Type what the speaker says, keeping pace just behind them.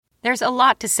There's a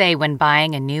lot to say when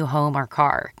buying a new home or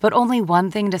car, but only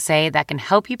one thing to say that can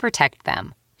help you protect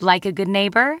them. Like a good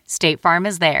neighbor, State Farm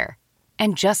is there.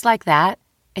 And just like that,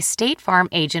 a State Farm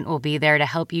agent will be there to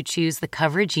help you choose the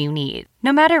coverage you need,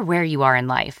 no matter where you are in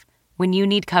life. When you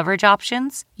need coverage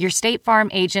options, your State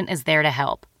Farm agent is there to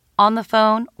help, on the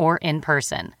phone or in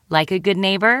person. Like a good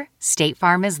neighbor, State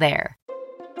Farm is there.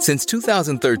 Since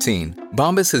 2013,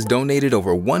 Bombas has donated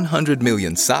over 100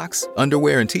 million socks,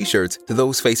 underwear, and T-shirts to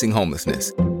those facing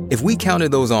homelessness. If we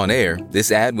counted those on air,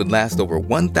 this ad would last over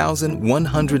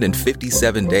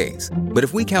 1,157 days. But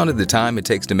if we counted the time it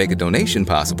takes to make a donation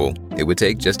possible, it would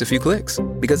take just a few clicks.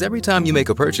 Because every time you make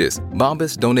a purchase,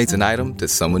 Bombas donates an item to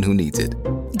someone who needs it.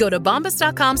 Go to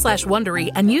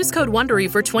bombas.com/Wondery and use code Wondery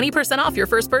for 20% off your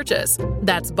first purchase.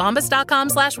 That's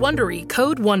bombas.com/Wondery,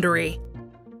 code Wondery.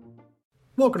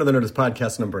 Welcome to the Nerdist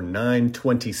Podcast number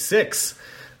 926.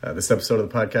 This episode of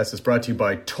the podcast is brought to you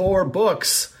by Tor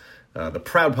Books, the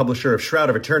proud publisher of Shroud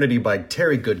of Eternity by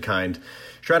Terry Goodkind.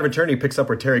 Shroud of Eternity picks up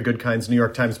where Terry Goodkind's New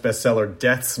York Times bestseller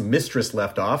Death's Mistress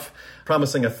left off,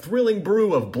 promising a thrilling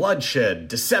brew of bloodshed,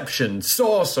 deception,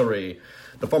 sorcery.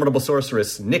 The formidable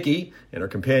sorceress Nikki and her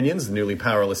companions, the newly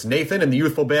powerless Nathan and the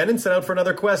youthful Bannon, set out for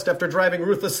another quest after driving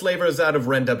ruthless slavers out of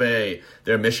Renda Bay.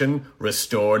 Their mission,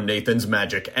 restore Nathan's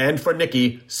magic, and for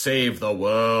Nikki, save the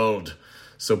world.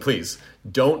 So please,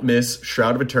 don't miss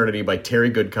Shroud of Eternity by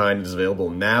Terry Goodkind. It is available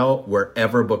now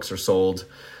wherever books are sold.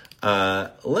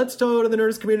 Let's go to the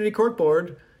Nerdist Community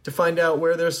Corkboard to find out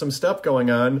where there's some stuff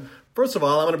going on. First of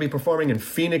all, I'm going to be performing in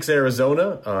Phoenix,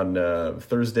 Arizona on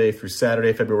Thursday through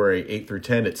Saturday, February 8th through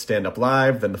 10 at Stand Up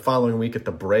Live. Then the following week at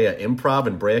the Brea Improv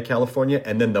in Brea, California.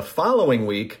 And then the following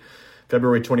week,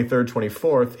 February 23rd,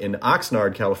 24th in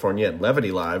Oxnard, California at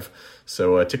Levity Live.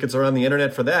 So tickets are on the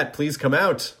internet for that. Please come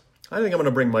out. I think I'm going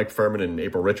to bring Mike Furman and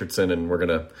April Richardson, and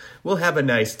we'll have a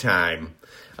nice time.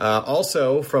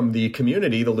 Also, from the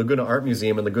community, the Laguna Art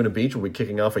Museum in Laguna Beach will be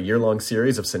kicking off a year-long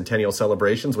series of centennial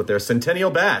celebrations with their Centennial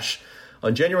Bash.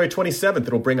 On January 27th,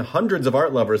 it'll bring hundreds of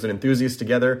art lovers and enthusiasts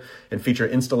together and feature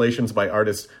installations by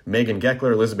artists Megan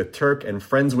Geckler, Elizabeth Turk, and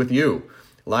Friends with You.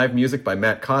 Live music by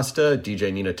Matt Costa,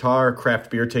 DJ Nina Tar, craft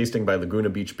beer tasting by Laguna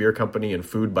Beach Beer Company, and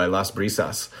food by Las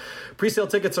Brisas. Presale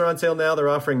tickets are on sale now. They're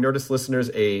offering Nerdist listeners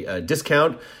a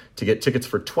discount to get tickets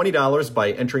for $20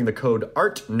 by entering the code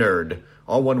ARTNERD.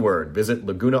 All one word. Visit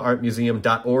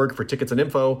lagunaartmuseum.org for tickets and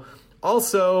info.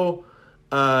 Also,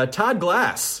 Todd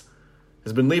Glass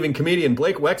has been leaving comedian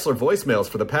Blake Wexler voicemails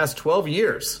for the past 12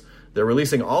 years. They're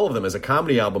releasing all of them as a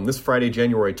comedy album this Friday,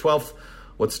 January 12th.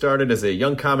 What started as a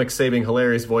young comic saving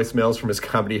hilarious voicemails from his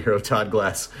comedy hero Todd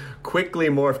Glass quickly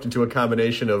morphed into a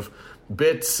combination of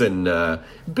bits and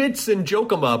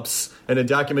joke-em-ups and a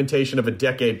documentation of a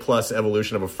decade-plus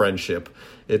evolution of a friendship.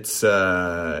 It's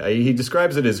he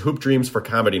describes it as hoop dreams for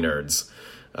comedy nerds.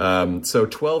 So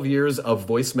 12 years of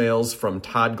voicemails from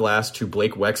Todd Glass to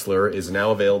Blake Wexler is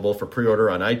now available for pre-order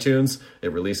on iTunes.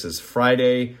 It releases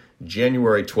Friday,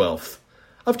 January 12th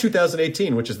of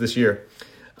 2018, which is this year.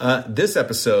 This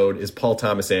episode is Paul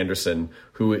Thomas Anderson,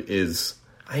 who is,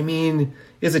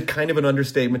 is it kind of an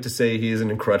understatement to say he is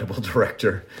an incredible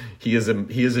director? He is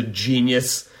a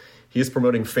genius. He is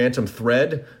promoting Phantom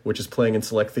Thread, which is playing in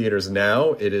select theaters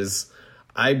now. It is,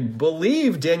 I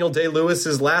believe, Daniel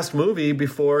Day-Lewis's last movie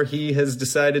before he has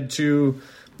decided to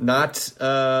not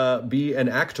be an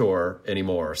actor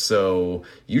anymore. So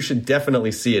you should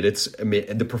definitely see it.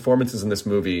 The performances in this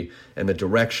movie and the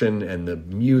direction and the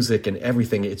music and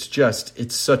everything, it's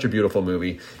such a beautiful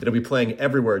movie. It'll be playing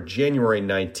everywhere January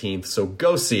 19th, so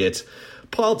go see it.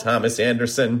 Paul Thomas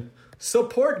Anderson,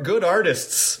 support good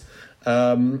artists.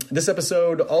 This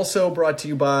episode also brought to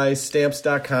you by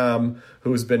Stamps.com,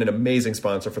 who has been an amazing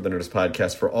sponsor for the Nerdist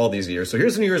Podcast for all these years. So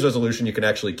here's a New Year's resolution you can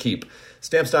actually keep.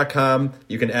 Stamps.com,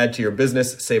 you can add to your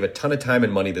business, save a ton of time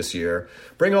and money this year.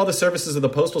 Bring all the services of the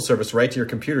Postal Service right to your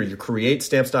computer. You create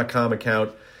Stamps.com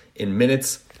account in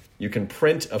minutes. You can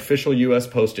print official U.S.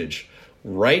 postage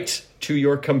right to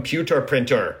your computer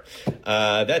printer.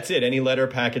 That's it. Any letter,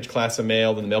 package, class of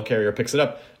mail, then the mail carrier picks it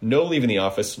up. No leaving the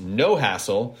office, no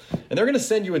hassle. And they're going to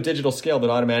send you a digital scale that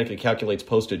automatically calculates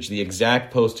postage, the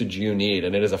exact postage you need,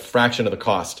 and it is a fraction of the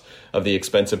cost of the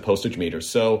expensive postage meters.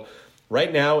 So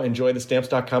right now, enjoy the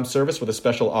Stamps.com service with a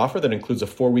special offer that includes a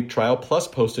 4-week trial plus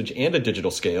postage and a digital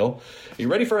scale. Are you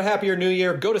ready for a happier new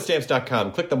year? Go to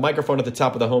Stamps.com, click the microphone at the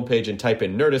top of the homepage and type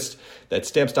in Nerdist. That's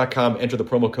Stamps.com. Enter the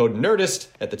promo code Nerdist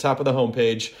at the top of the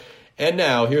homepage. And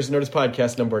now, here's Nerdist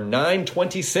Podcast number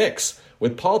 926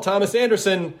 with Paul Thomas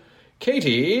Anderson.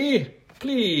 Katie,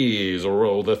 please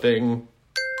roll the thing.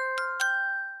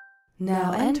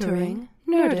 Now entering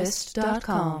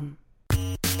Nerdist.com.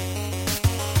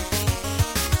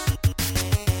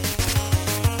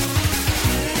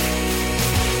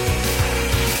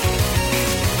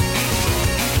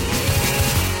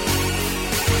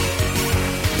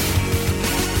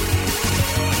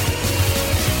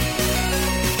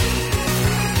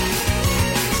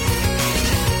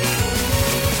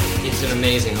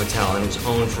 amazing hotel, and it was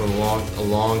owned for a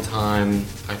long time.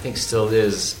 I think still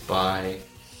is by,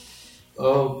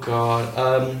 a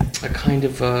kind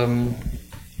of a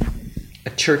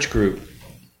church group.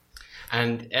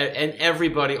 And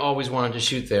everybody always wanted to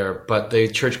shoot there, but the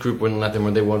church group wouldn't let them,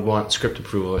 or they would want script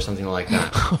approval or something like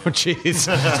that. Oh, jeez.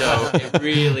 So it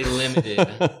really limited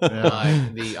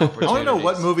the opportunities. I want to know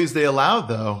what movies they allowed,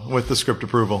 though, with the script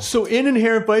approval. So in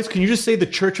Inherent Vice, can you just say the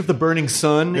Church of the Burning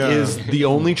Sun is the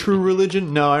only true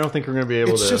religion? No, I don't think we're going to be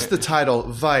able to. It's just the title,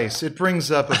 Vice. It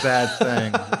brings up a bad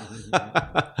thing.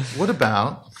 What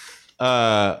about...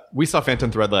 we saw Phantom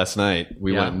Thread last night.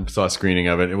 We went and saw a screening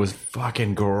of it. It was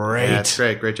fucking great. Yeah, it's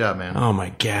great. Great job, man. Oh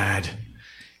my God.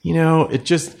 You know, it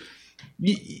just,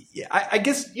 I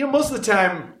guess, you know, most of the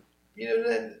time,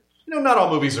 you know, not all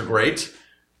movies are great,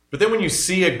 but then when you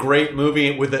see a great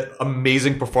movie with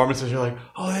amazing performances, you're like,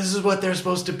 oh, this is what they're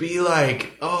supposed to be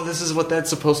like. Oh, this is what that's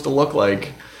supposed to look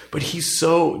like. But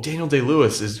Daniel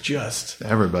Day-Lewis is just.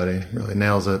 Everybody really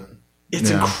nails it.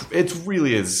 It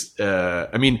really is.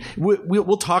 I mean,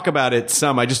 we'll talk about it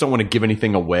some. I just don't want to give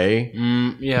anything away.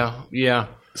 Yeah.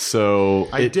 So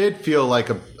I did feel like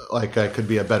I could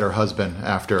be a better husband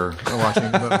after watching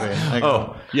the movie.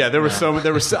 There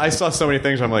was I saw so many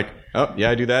things where I'm like, oh yeah,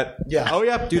 I do that. Yeah. Oh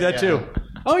yeah, do that too.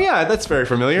 Oh yeah, that's very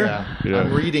familiar. Yeah.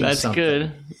 I'm reading That's something.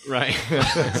 good. Right.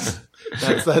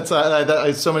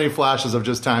 that's so many flashes of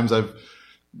just times I've,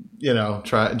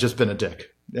 just been a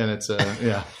dick, and it's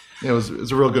It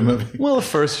was a real good movie. Well, at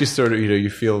first you sort of, you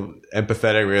feel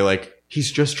empathetic where you're like,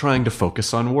 he's just trying to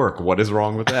focus on work. What is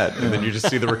wrong with that? And then you just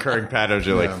see the recurring patterns.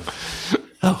 You're like,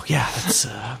 oh yeah, that's,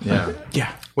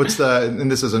 yeah. What's and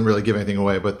this doesn't really give anything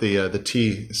away, but the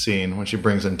tea scene when she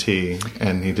brings in tea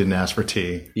and he didn't ask for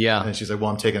tea. Yeah. And she's like, well,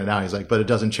 I'm taking it out. He's like, but it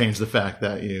doesn't change the fact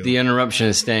that the interruption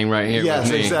is staying right here Yes,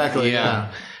 with me. exactly.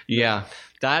 Yeah.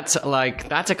 That's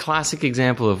a classic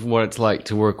example of what it's like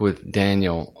to work with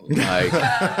Daniel. Like,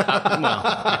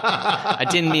 I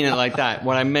didn't mean it like that.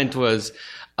 What I meant was,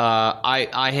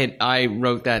 I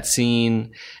wrote that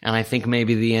scene, and I think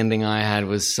maybe the ending I had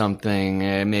was something.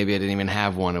 Maybe I didn't even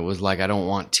have one. It was like, I don't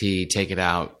want tea, take it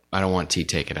out. I don't want tea,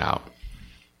 take it out.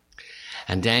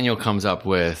 And Daniel comes up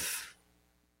with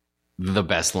the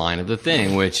best line of the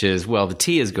thing, which is, well, the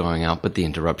tea is going out, but the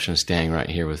interruption is staying right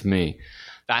here with me.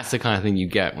 That's the kind of thing you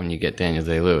get when you get Daniel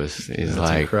Day-Lewis. He's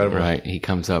like, incredible. Right? He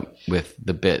comes up with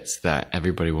the bits that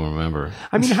everybody will remember.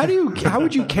 I mean, how do you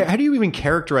even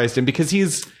characterize him? Because he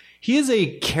is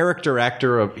a character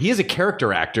actor. He is a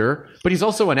character actor, but he's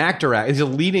also an actor. He's a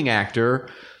leading actor,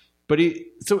 but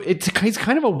he's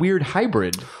kind of a weird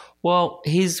hybrid. Well,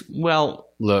 he's one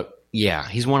of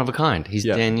a kind. He's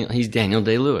Daniel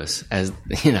Day-Lewis. As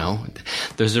you know,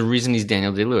 there's a reason he's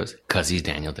Daniel Day-Lewis, because he's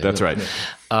Daniel Day-Lewis. That's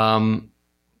right.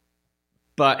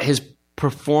 But his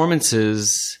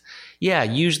performances,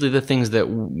 usually the things that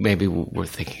maybe we're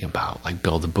thinking about, like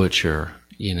Bill the Butcher,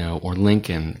 or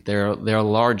Lincoln, they're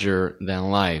larger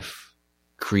than life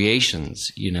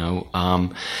creations,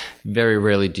 Very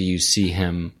rarely do you see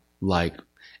him like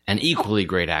an equally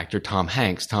great actor, Tom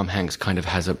Hanks. Tom Hanks kind of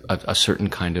has a certain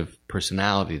kind of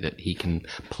personality that he can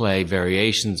play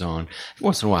variations on.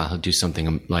 Once in a while, he'll do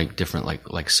something like different,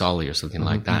 like Sully or something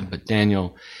like that. But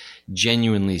Daniel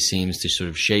genuinely seems to sort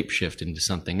of shapeshift into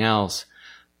something else.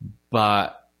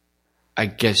 But I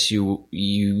guess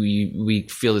we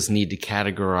feel this need to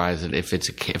categorize it. If it's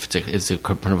a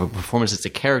kind of a performance, it's a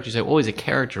character. You say, oh, he's a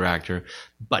character actor,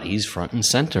 but he's front and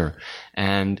center,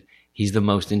 and he's the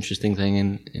most interesting thing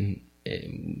in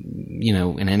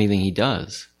anything he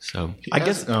does. So I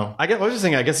guess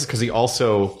it's because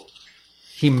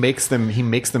he makes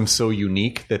them so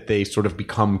unique that they sort of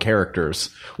become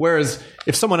characters. Whereas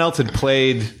if someone else had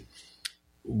played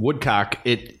Woodcock,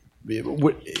 it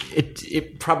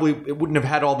probably wouldn't have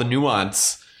had all the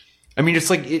nuance. I mean, it's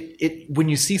like when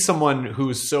you see someone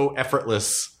who's so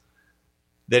effortless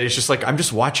that it's just like, I'm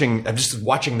just watching this.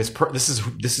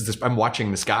 I'm watching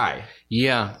this guy.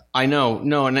 Yeah, I know.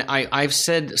 No, and I've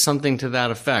said something to that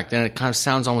effect, and it kind of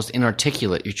sounds almost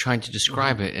inarticulate. You're trying to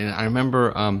describe it, and I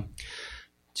remember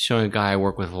showing a guy I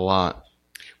work with a lot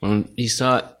when he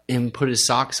saw him put his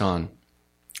socks on,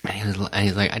 and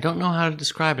he's like, I don't know how to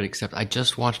describe it except I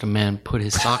just watched a man put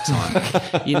his socks on.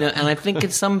 And I think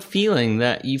it's some feeling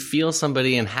that you feel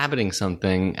somebody inhabiting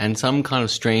something and some kind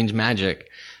of strange magic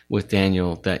with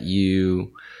Daniel that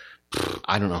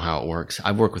I don't know how it works.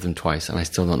 I've worked with him twice and I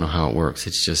still don't know how it works.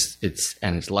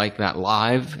 It's like that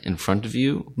live in front of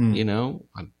you,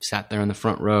 I sat there in the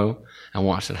front row and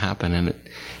watched it happen, and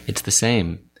it's the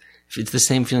same. It's the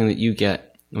same feeling that you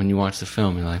get when you watch the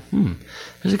film. You're like,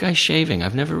 there's a guy shaving.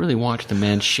 I've never really watched a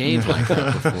man shave like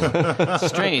that before. It's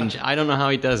strange. I don't know how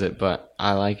he does it, but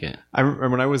I like it. I remember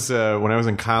when I was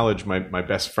in college, my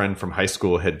best friend from high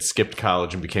school had skipped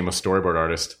college and became a storyboard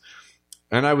artist.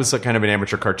 And I was kind of an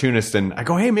amateur cartoonist, and I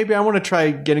go, hey, maybe I want to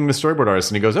try getting the storyboard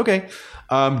artist. And he goes, okay,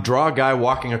 draw a guy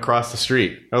walking across the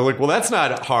street. I was like, well, that's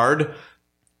not hard.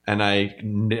 And I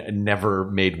never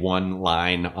made one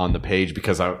line on the page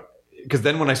because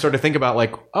then when I started to think about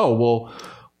like, oh, well,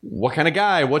 what kind of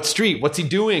guy? What street? What's he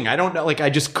doing? I don't know. Like, I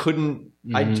just couldn't.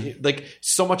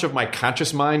 So much of my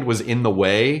conscious mind was in the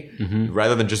way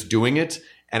rather than just doing it.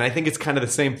 And I think it's kind of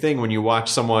the same thing when you watch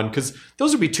someone, because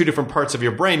those would be two different parts of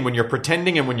your brain, when you're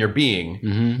pretending and when you're being.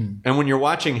 And when you're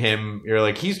watching him, you're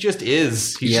like, he just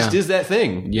is that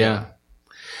thing. Yeah.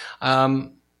 I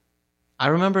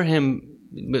remember him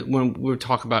when we were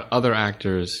talking about other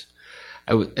actors.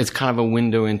 It's kind of a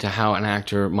window into how an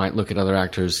actor might look at other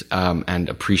actors and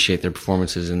appreciate their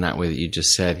performances in that way that you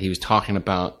just said. He was talking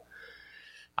about,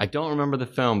 I don't remember the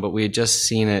film, but we had just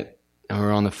seen it. And we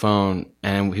were on the phone,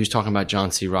 and he was talking about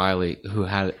John C. Reilly, who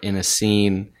had in a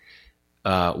scene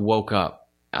woke up,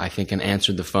 I think, and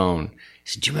answered the phone.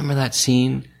 He said, "Do you remember that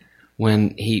scene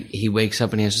when he wakes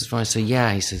up and he answers the phone?" I said,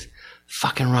 "Yeah." He says,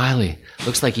 "Fucking Reilly,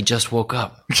 looks like he just woke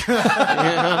up." You know?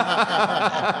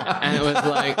 And it was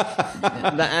like,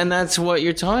 and that's what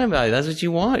you're talking about. That's what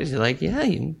you want. You're like, yeah,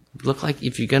 you look like,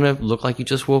 if you're gonna look like you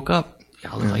just woke up, you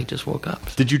look like you just woke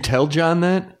up. Did you tell John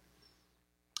that?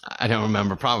 I don't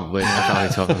remember. Probably. I probably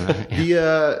told him that.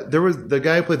 Yeah. There was the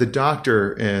guy who played the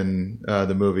doctor in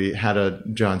the movie had a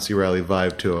John C. Reilly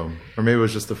vibe to him, or maybe it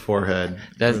was just the forehead.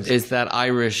 It's that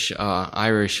Irish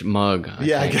mug.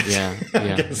 I guess. Yeah,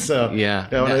 I guess so. Yeah.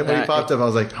 When he popped up, I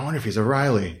was like, I wonder if he's a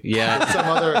Reilly. Yeah. Some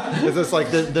other. Is this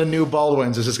like the new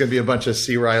Baldwins? There's just going to be a bunch of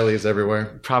C. Reillys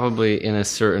everywhere. Probably in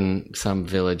some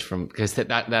village because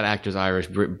that actor's Irish.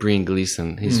 Brian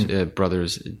Gleeson. His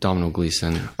brother's Domhnall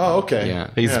Gleeson. Oh, okay. Yeah.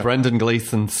 He's Brendan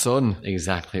Gleeson's son.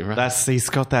 Exactly right. He's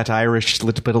got that Irish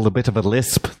little bit of a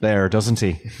lisp there, doesn't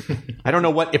he? I don't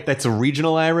know if that's a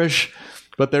regional Irish,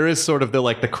 but there is sort of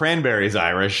the Cranberries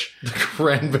Irish. The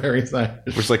Cranberries Irish.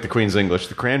 Which is like the Queen's English,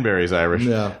 the Cranberries Irish.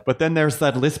 Yeah. But then there's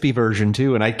that lispy version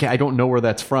too, and I don't know where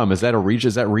that's from. Is that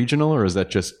regional, or is that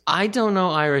just? I don't know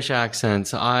Irish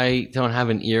accents. I don't have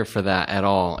an ear for that at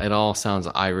all. It all sounds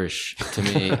Irish to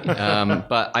me.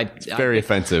 But it's very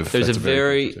offensive. There's I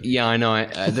know. I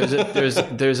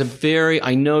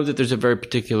know that there's a very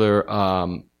particular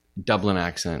Dublin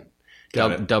accent.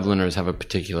 Dubliners have a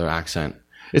particular accent.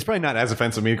 It's probably not as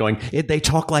offensive to me going, they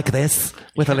talk like this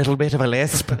with a little bit of a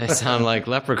lisp. They sound like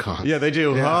leprechauns. Yeah, they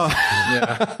do. Yeah.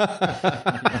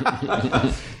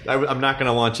 I'm not going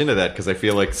to launch into that because I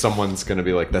feel like someone's going to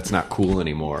be like, that's not cool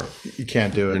anymore. You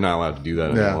can't do it. You're not allowed to do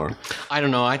that anymore. I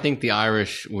don't know. I think the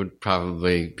Irish would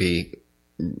probably be,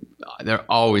 they're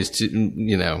always,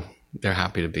 they're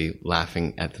happy to be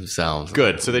laughing at themselves.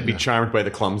 Good. So they'd be charmed by the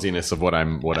clumsiness of what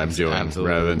I'm doing. Absolutely.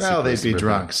 Rather than they'd be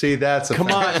drunk. See, that's come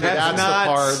on. That's the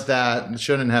part that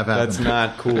shouldn't have happened. That's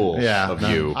not cool.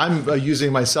 You. I'm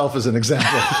using myself as an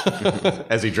example.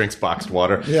 As he drinks boxed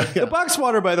water. Yeah. The boxed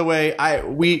water, by the way,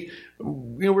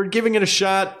 we're giving it a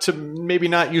shot to maybe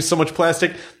not use so much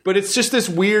plastic, but it's just this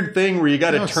weird thing where you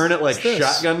got to turn it like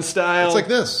shotgun style. It's like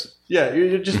this. Yeah,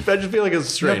 I just feel like it's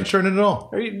strange. You have to turn it at all.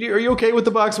 Are you okay with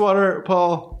the box water,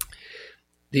 Paul?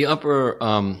 The upper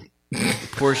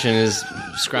portion is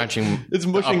scratching. It's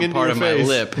mushing into part your of face. My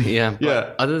lip. Yeah.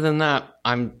 Yeah. Other than that,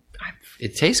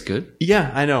 it tastes good.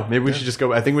 Yeah, I know. Maybe we should just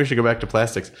go. I think we should go back to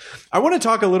plastics. I want to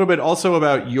talk a little bit also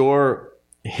about your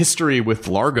history with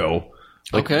Largo.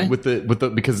 Okay. With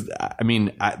the because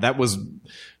that was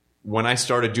when I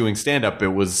started doing stand up. It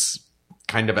was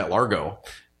kind of at Largo.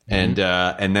 And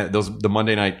the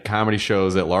Monday night comedy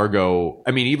shows at Largo.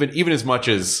 I mean, even as much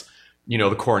as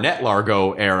the Cornette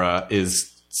Largo era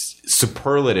is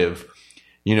superlative.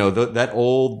 That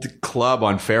old club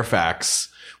on Fairfax,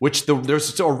 which there's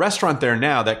still a restaurant there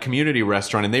now, that community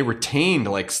restaurant, and they retained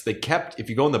they kept. If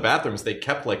you go in the bathrooms, they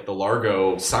kept the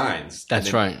Largo signs.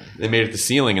 That's right. They made it the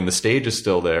ceiling, and the stage is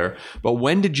still there. But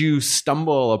when did you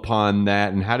stumble upon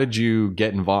that, and how did you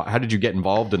get involved? How did you get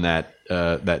involved in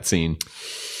that scene?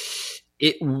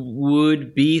 It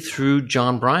would be through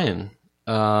John Bryan,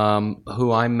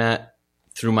 who I met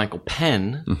through Michael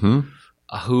Penn,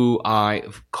 who I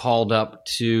called up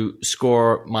to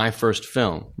score my first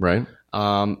film. Right.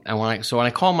 And when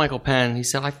I called Michael Penn, he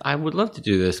said, I would love to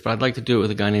do this, but I'd like to do it with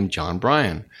a guy named John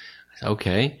Bryan. I said,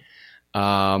 okay.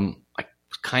 I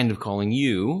was kind of calling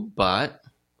you, but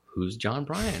who's John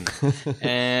Bryan?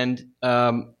 And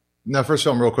Now, first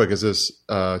film, real quick, is this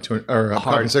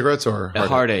Coffee Cigarettes or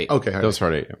Hard Eight? Okay, Those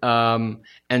Hard Eight.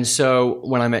 And so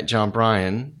when I met John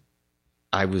Bryan,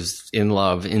 I was in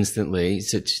love instantly.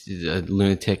 Such a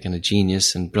lunatic and a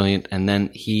genius and brilliant. And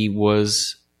then he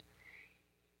was,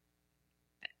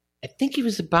 I think he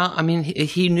was about, I mean,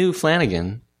 he knew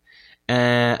Flanagan,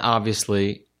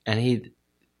 obviously, and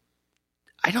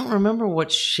I don't remember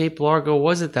what shape Largo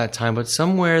was at that time, but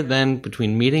somewhere then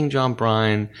between meeting John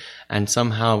Bryan and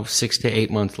somehow 6 to 8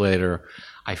 months later,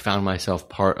 I found myself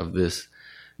part of this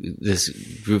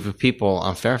group of people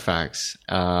on Fairfax,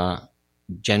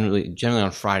 generally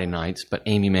on Friday nights, but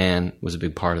Amy Mann was a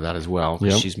big part of that as well,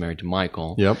 because she's married to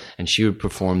Michael. Yep. And she would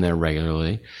perform there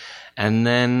regularly. And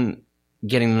then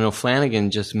getting to know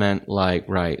Flanagan just meant like,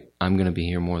 right, I'm going to be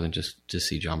here more than just to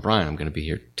see John Bryan. I'm going to be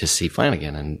here to see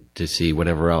Flanagan and to see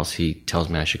whatever else he tells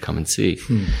me I should come and see.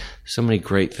 So many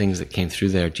great things that came through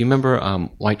there. Do you remember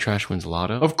White Trash Wins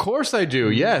Lotto? Of course I do.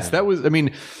 Yes, that was. I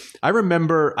mean, I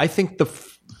remember. I think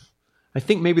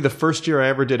maybe the first year I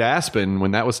ever did Aspen,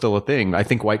 when that was still a thing. I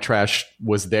think White Trash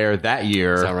was there that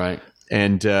year. Is that right?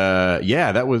 And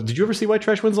that was. Did you ever see White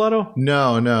Trash Wins Lotto?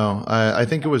 No. I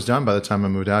think it was done by the time I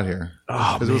moved out here.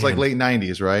 Oh, because it was like late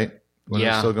 '90s, right? When it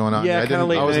was still going on. Yeah, kind of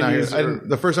late I was not here. 90s.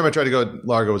 The first time I tried to go to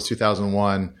Largo was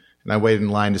 2001, and I waited in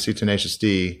line to see Tenacious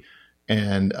D,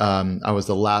 and I was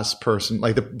the last person.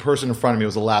 Like the person in front of me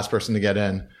was the last person to get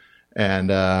in, and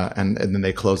then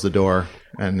they closed the door.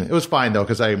 And it was fine though,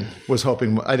 because I was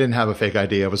hoping, I didn't have a fake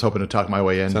ID. I was hoping to talk my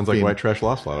way in. Sounds like White Trash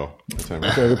lost Lotto. Very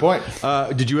good point.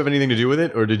 Did you have anything to do with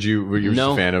it, or were you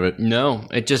just a fan of it? No,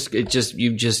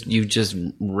 you just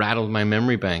rattled my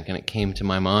memory bank, and it came to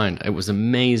my mind. It was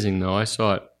amazing, though. I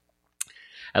saw it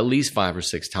at least 5 or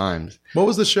 6 times. What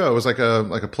was the show? It was like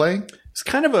a play? It's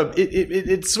kind of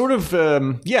it's sort of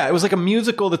it was like a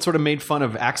musical that sort of made fun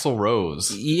of Axl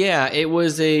Rose. Yeah, it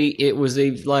was a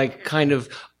like kind of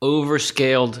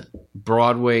overscaled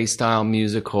Broadway style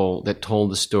musical that told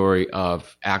the story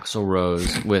of Axl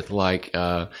Rose with like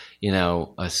a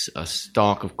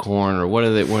stalk of corn, or what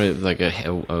like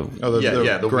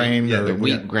the grain, the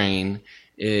wheat grain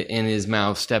in his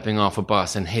mouth, stepping off a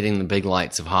bus and hitting the big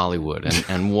lights of Hollywood,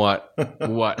 and what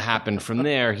happened from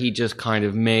there, he just kind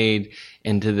of made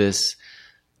into this.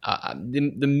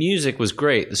 The music was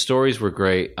great, the stories were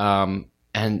great, and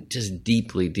just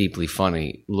deeply, deeply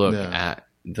funny look at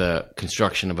the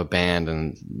construction of a band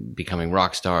and becoming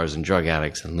rock stars and drug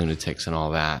addicts and lunatics and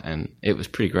all that, and it was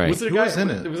pretty great. Was it a guy? Was in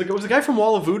it? Was a guy from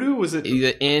Wall of Voodoo? Was it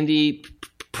Andy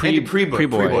Andy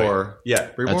Preboy?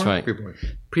 Yeah, That's right.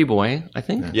 Preboy, I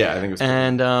think. Yeah, I think it was.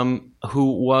 And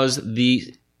who was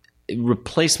the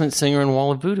replacement singer in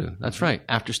Wall of Voodoo? That's right,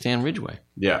 after Stan Ridgway.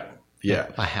 Yeah.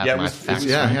 I have my facts.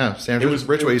 Stan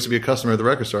Ridgway used to be a customer at the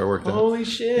record store I worked at. Holy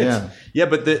shit! Yeah,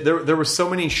 but there were so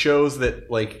many shows that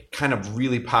like kind of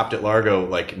really popped at Largo,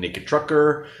 like Naked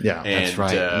Trucker. Yeah, and, that's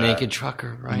right. Naked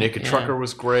Trucker. Right. Naked Trucker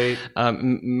was great.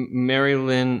 Mary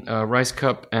Lynn Rice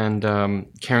Cup and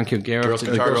Karen Kilgariff, Girls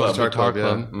Guitar Club. Yeah.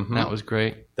 Mm-hmm. That was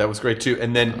great. That was great too.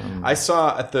 And then I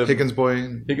saw at the Higgins Boy.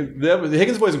 The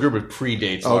Higgins Boys group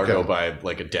predates Largo by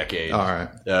like a decade. All right.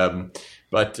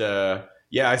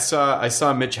 Yeah, I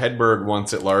saw Mitch Hedberg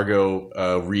once at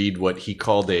Largo read what he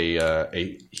called he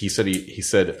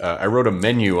said I wrote a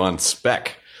menu on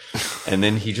spec, and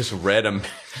then he just read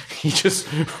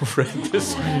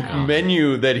this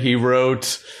menu that he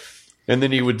wrote, and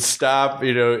then he would stop.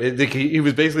 He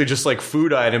was basically just like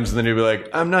food items, and then he'd be like,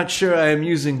 "I'm not sure I am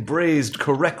using braised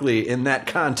correctly in that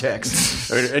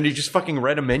context," and he just fucking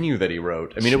read a menu that he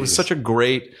wrote. I mean, It was such a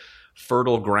great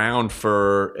fertile ground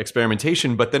for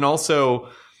experimentation, but then also,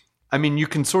 I mean, you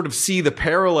can sort of see the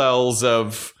parallels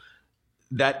of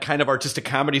that kind of artistic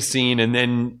comedy scene and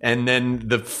then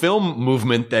the film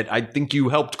movement that I think you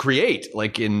helped create,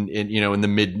 like in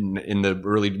the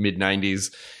early mid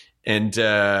 90s, and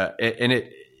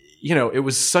it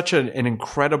was such an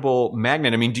incredible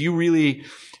magnet. I mean,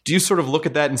 do you sort of look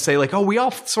at that and say like, oh, we all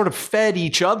sort of fed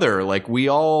each other, like we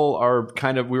were all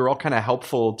kind of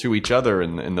helpful to each other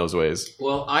in those ways?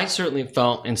 Well, I certainly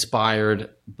felt inspired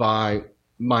by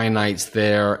my nights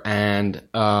there, and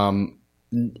not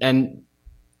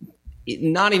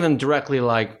even directly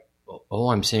like, oh,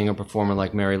 I'm seeing a performer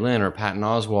like Mary Lynn or Patton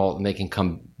Oswalt and they can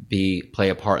come play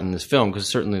a part in this film, because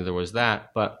certainly there was that.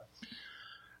 But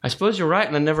I suppose you're right,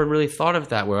 and I never really thought of it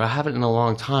that way. I haven't in a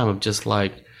long time, of just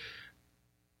like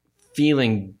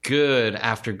feeling good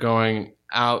after going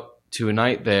out to a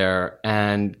night there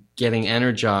and getting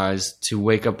energized to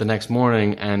wake up the next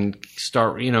morning and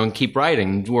start, and keep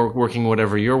writing, working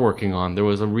whatever you're working on. It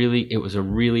was a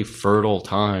really fertile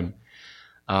time.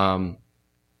 And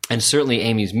And certainly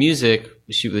Amy's music,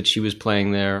 that she was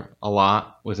playing there a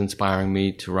lot, was inspiring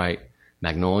me to write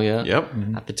Magnolia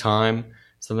at the time.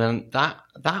 So then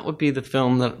that would be the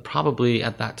film that probably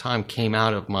at that time came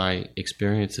out of my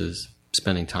experiences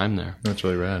spending time there. That's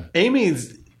really rad.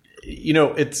 Amy's,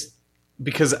 it's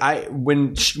because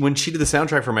when she did the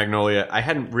soundtrack for Magnolia, I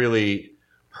hadn't really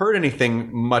heard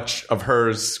anything much of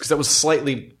hers because it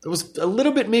was a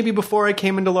little bit maybe before I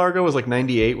came into Largo. It was like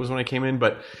 98 was when I came in,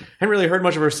 but I hadn't really heard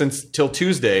much of her since Till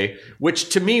Tuesday,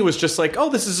 which to me was just like, oh,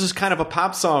 this is just kind of a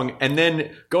pop song. And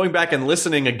then going back and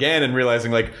listening again and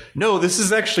realizing like, no, this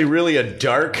is actually really a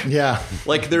dark,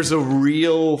 like there's a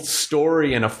real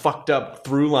story and a fucked up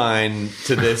through line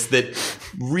to this that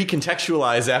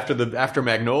recontextualized after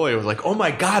Magnolia. It was like, oh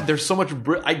my God, there's so much,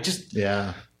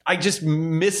 I just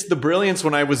missed the brilliance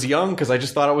when I was young because I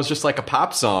just thought it was just like a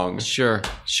pop song. Sure.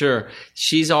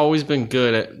 She's always been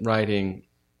good at writing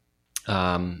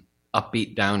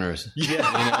upbeat downers. Yeah.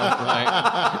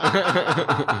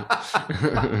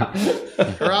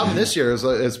 Her album this year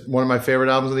is one of my favorite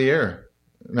albums of the year.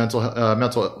 Mental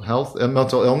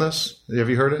illness. Have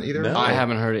you heard it either? No. I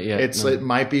haven't heard it yet. It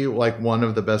might be like one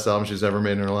of the best albums she's ever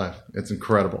made in her life. It's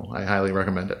incredible. I highly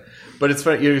recommend it. But it's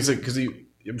funny because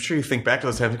I'm sure you think back to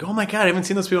those times, like, oh my God, I haven't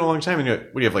seen those people in a long time. And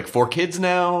what do you have, like 4 kids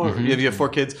now? Or you have 4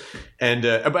 kids? And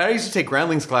but I used to take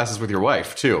groundlings classes with your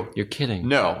wife too. You're kidding?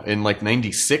 No, in like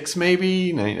 96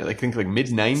 maybe. I think like mid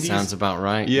 90s. Sounds about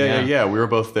right. Yeah. We were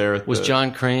both there. Was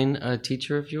John Crane a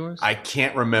teacher of yours? I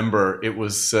can't remember. It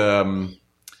was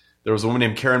there was a woman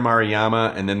named Karen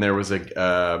Mariyama, and then there was a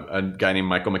guy named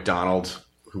Michael McDonald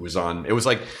who was on. It was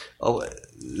like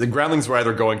the groundlings were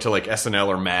either going to like SNL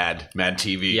or Mad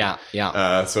TV. Yeah.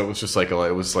 So it was just like a lot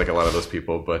of those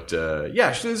people. But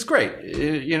she was great.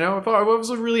 I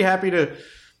was really happy to.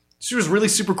 She was really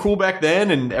super cool back then,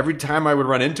 and every time I would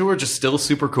run into her, just still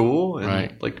super cool. And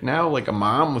right. Like now, like a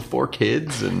mom with 4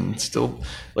 kids, and still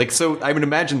like so. I would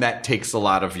imagine that takes a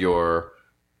lot of your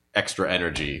extra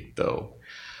energy, though.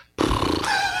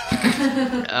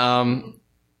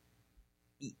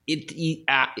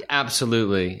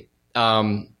 Absolutely.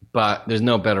 But there's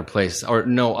no better place or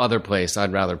no other place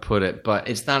I'd rather put it. But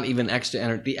it's not even extra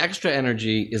energy. The extra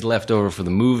energy is left over for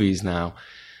the movies now.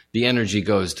 The energy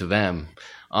goes to them,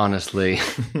 honestly.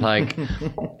 Like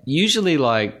usually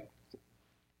like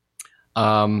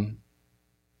Monday's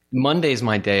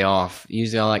my day off.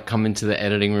 Usually I like come into the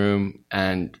editing room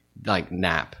and like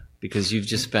nap because you've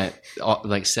just spent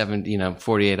like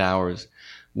 48 hours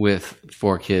with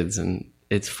 4 kids, and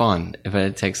it's fun. If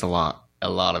it takes a lot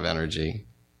of energy,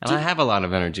 and I have a lot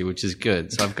of energy, which is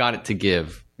good. So I've got it to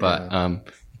give. But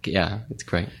it's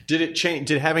great. Did it change?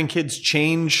 Did having kids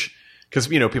change? Because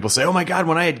people say, "Oh my God,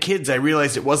 when I had kids, I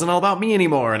realized it wasn't all about me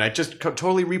anymore, and I just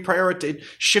totally reprioritized,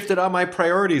 shifted all my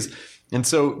priorities." And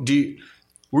so,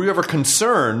 were you ever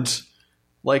concerned?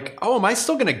 Like, oh, am I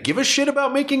still going to give a shit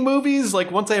about making movies? Like,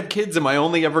 once I have kids, am I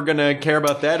only ever going to care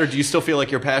about that? Or do you still feel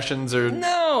like your passions are...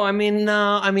 No, I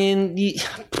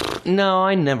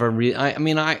never really... I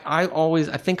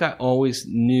think I always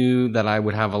knew that I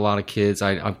would have a lot of kids.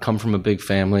 I've come from a big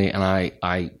family, and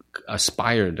I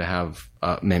aspired to have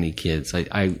many kids.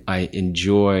 I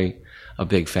enjoy a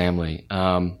big family.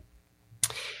 And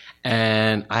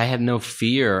I had no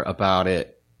fear about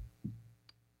it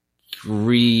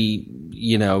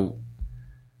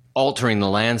altering the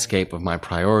landscape of my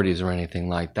priorities or anything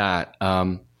like that.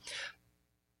 I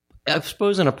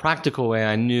suppose in a practical way,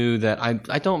 I knew that I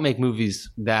don't make movies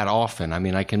that often. I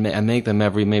mean, I make them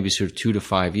every maybe sort of 2 to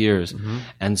 5 years. Mm-hmm.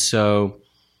 And so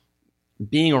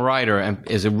being a writer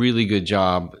is a really good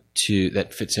job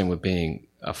that fits in with being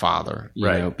a father, you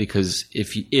know, because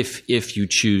if you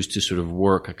choose to sort of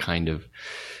work a kind of,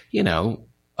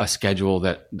 a schedule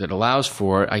that allows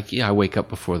for it. I wake up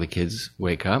before the kids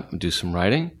wake up and do some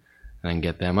writing, and then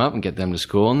get them up and get them to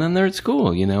school, and then they're at school,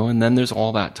 and then there's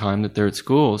all that time that they're at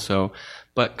school. So,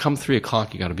 but come 3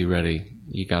 o'clock, you got to be ready.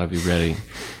 You got to be ready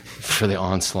for the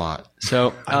onslaught.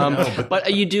 So,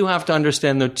 but you do have to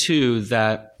understand though too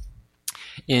that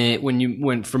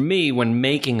when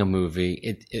making a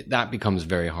movie, that becomes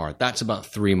very hard. That's about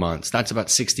 3 months. That's about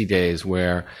 60 days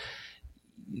where.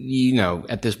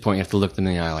 At this point, you have to look them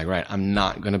in the eye like, right, I'm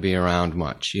not going to be around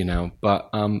much, But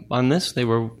on this, they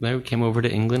came over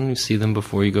to England, and you see them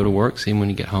before you go to work, see them when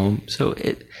you get home. So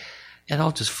it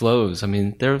all just flows. I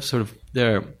mean, they're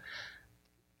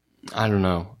I don't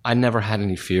know. I never had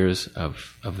any fears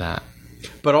of that.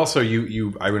 But also,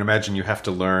 I would imagine you have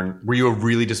to learn. Were you a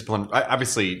really disciplined?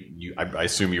 Obviously, I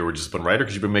assume you were a disciplined writer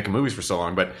because you've been making movies for so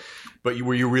long, But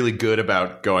were you really good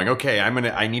about going, okay,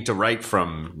 I need to write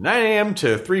from 9 a.m.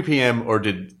 to 3 p.m. or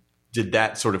did did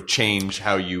that sort of change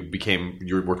how you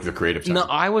worked the creative time? No,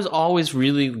 I was always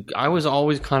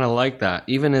kind of like that.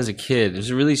 Even as a kid, there's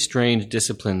a really strange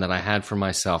discipline that I had for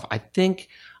myself. I think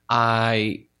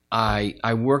I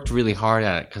worked really hard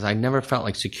at it because I never felt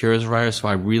like secure as a writer. So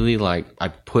I really I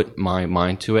put my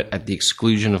mind to it at the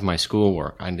exclusion of my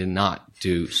schoolwork. I did not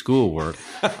do schoolwork.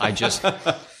 I just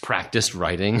practiced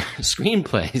writing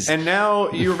screenplays. And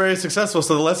now you're very successful.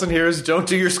 So the lesson here is don't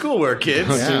do your schoolwork, kids.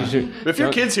 If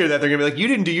your kids hear that, they're going to be like, you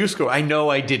didn't do your school. I know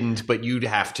I didn't, but you'd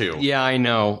have to. Yeah, I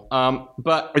know.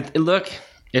 But look,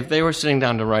 if they were sitting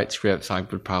down to write scripts, I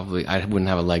wouldn't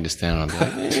have a leg to stand on.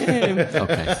 I'd be like,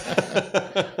 okay.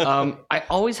 I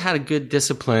always had a good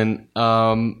discipline.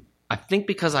 I think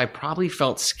because I probably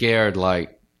felt scared.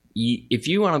 Like, if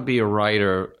you want to be a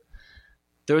writer,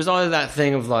 there was always that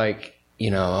thing of like,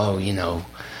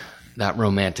 that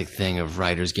romantic thing of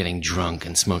writers getting drunk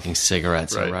and smoking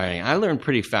cigarettes and writing. I learned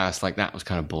pretty fast, like, that was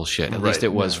kind of bullshit. At least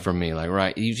it was for me. Like,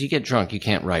 right, if you get drunk, you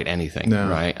can't write anything,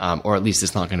 right? Or at least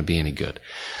it's not going to be any good.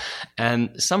 And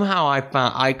somehow I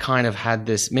found I kind of had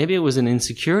this, maybe it was an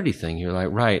insecurity thing. You're like,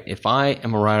 right, if I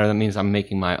am a writer, that means I'm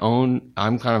making my own,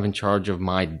 I'm kind of in charge of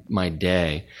my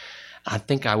day. I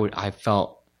think I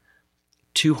felt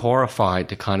too horrified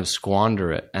to kind of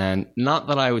squander it. And not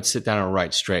that I would sit down and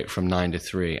write straight from 9 to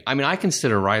 3. I mean, I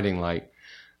consider writing like,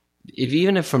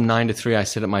 even if from 9 to 3 I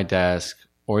sit at my desk,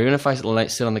 or even if I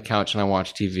sit on the couch and I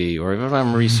watch TV, or even if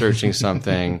I'm researching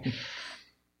something,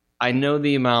 I know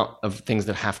the amount of things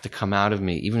that have to come out of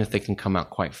me, even if they can come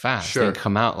out quite fast. Sure. They can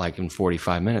come out like in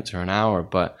 45 minutes or an hour,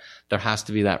 but there has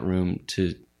to be that room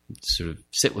to sort of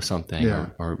sit with something.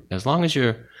 Or as long as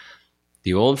you're,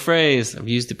 the old phrase, I've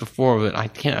used it before, but I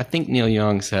think Neil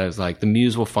Young says, like, the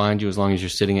muse will find you as long as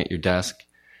you're sitting at your desk,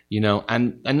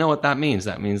 and I know what that means.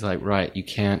 That means, like, right, you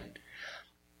can't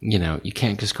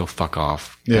just go fuck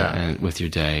off and with your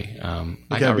day. You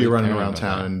can't be running around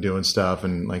town and doing stuff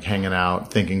and like hanging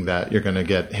out thinking that you're going to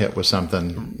get hit with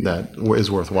something that is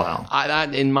worthwhile.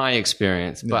 That in my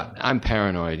experience, but I'm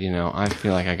paranoid, I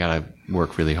feel like I got to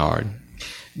work really hard.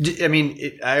 I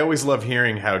mean, I always love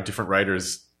hearing how different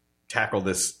writers tackle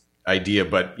this idea,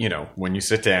 but when you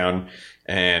sit down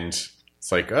and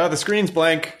it's like, oh, the screen's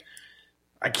blank,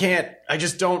 I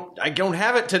don't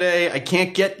have it today, I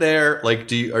can't get there.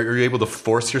 Like, are you able to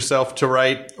force yourself to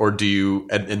write, or do you,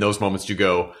 in those moments, you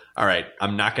go, all right,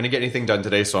 I'm not going to get anything done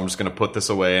today, so I'm just going to put this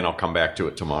away and I'll come back to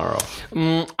it tomorrow?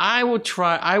 I would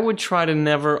try to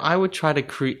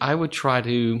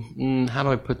how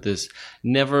do I put this?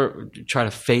 Never try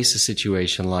to face a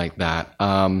situation like that.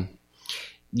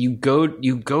 You go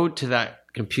to that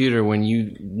computer when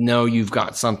you know you've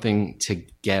got something to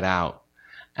get out.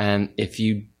 And if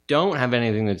you don't have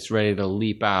anything that's ready to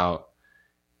leap out,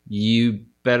 you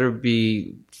better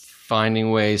be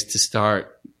finding ways to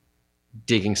start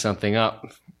digging something up.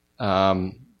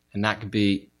 And that could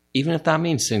be, even if that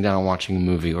means sitting down and watching a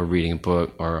movie or reading a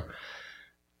book, or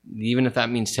even if that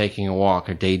means taking a walk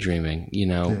or daydreaming,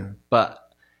 But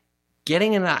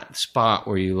getting in that spot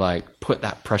where you like put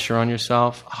that pressure on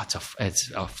yourself,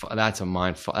 that's a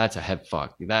mind fuck, that's a head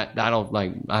fuck. That'll,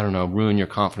 like, I don't know, ruin your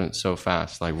confidence so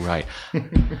fast. Like, right,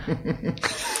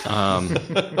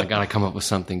 I gotta come up with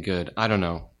something good. I don't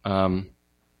know.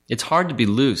 It's hard to be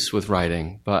loose with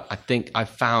writing, but I think I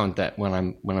found that when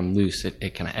I'm loose,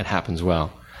 it happens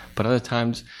well. But other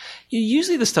times,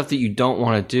 usually the stuff that you don't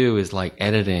want to do is like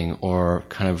editing or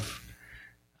kind of,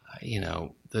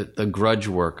 the grudge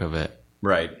work of it.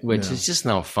 Right. Which is just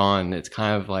no fun. It's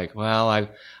kind of like, well,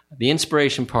 the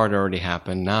inspiration part already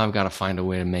happened. Now I've got to find a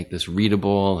way to make this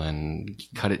readable and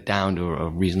cut it down to a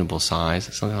reasonable size,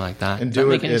 something like that. And Does do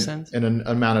that it make any sense? in an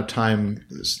amount of time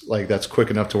like that's quick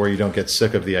enough to where you don't get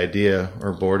sick of the idea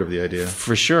or bored of the idea.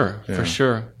 For sure.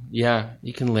 Yeah,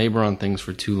 you can labor on things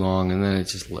for too long, and then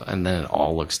it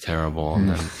all looks terrible, and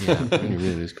then you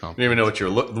really lose confidence. You don't even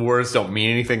know what the words don't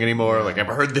mean anything anymore. Like, I've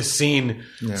heard this scene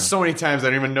so many times, I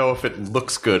don't even know if it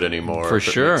looks good anymore. For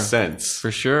sure, it makes sense.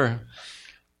 For sure.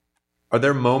 Are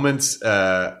there moments?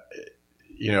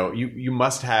 You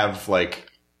must have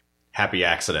like happy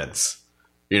accidents.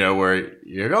 Where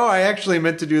you go, oh, I actually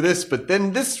meant to do this, but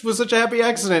then this was such a happy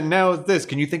accident. And now it's this.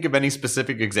 Can you think of any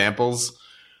specific examples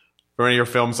from any of your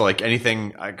films, like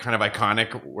anything kind of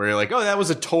iconic where you're like, oh, that was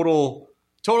a total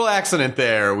accident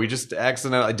there. We just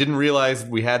I didn't realize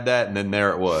we had that, and then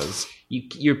there it was.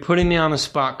 You're putting me on the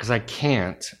spot because I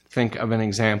can't think of an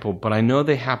example, but I know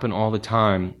they happen all the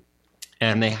time,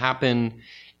 and they happen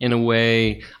in a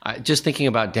way. Just thinking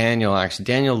about Daniel, actually,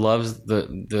 Daniel loves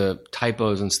the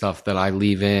typos and stuff that I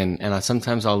leave in, and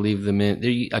sometimes I'll leave them in.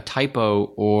 A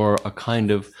typo or a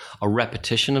kind of a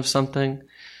repetition of something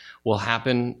will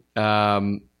happen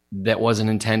that wasn't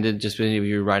intended. Just when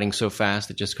you're writing so fast,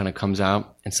 it just kind of comes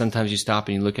out. And sometimes you stop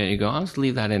and you look at it and you go, I'll just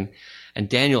leave that in. And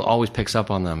Daniel always picks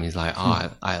up on them. He's like, oh,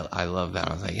 I love that.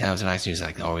 I was like, yeah, that was nice. And he's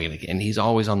like, oh, and he's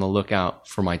always on the lookout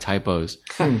for my typos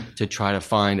to try to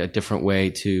find a different way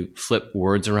to flip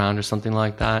words around or something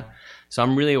like that. So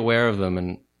I'm really aware of them,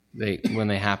 and when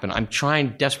they happen, I'm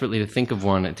trying desperately to think of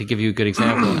one to give you a good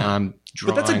example, and I'm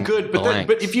drawing. But that's a good.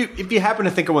 But if you happen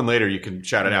to think of one later, you can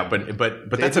shout it out. But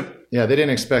that's a. Yeah, they didn't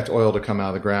expect oil to come out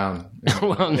of the ground.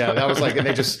 Well, yeah, that was like, and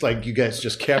they just like, you guys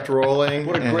just kept rolling.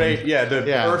 What a great,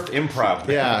 Earth improv.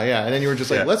 Yeah, and then you were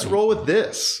just like, let's roll with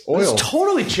this oil. This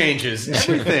totally changes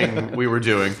everything we were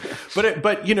doing.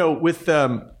 But you know, with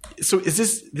so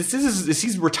is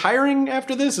he retiring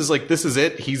after this? Is like, this is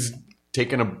it? He's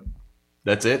taken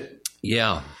that's it?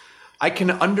 Yeah. I can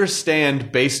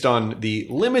understand, based on the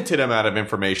limited amount of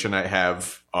information I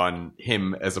have on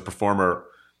him as a performer,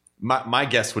 my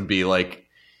guess would be like,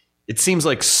 it seems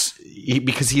like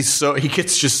because he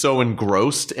gets just so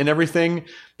engrossed in everything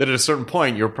that at a certain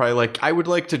point you're probably like, I would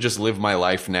like to just live my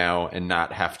life now and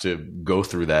not have to go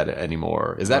through that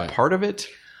anymore. Is that part of it?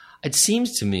 It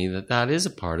seems to me that is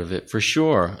a part of it for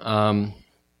sure.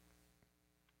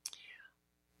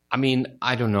 I mean,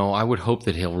 I don't know. I would hope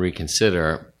that he'll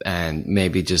reconsider, and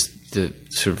maybe just the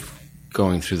sort of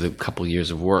going through the couple years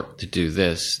of work to do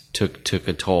this took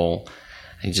a toll,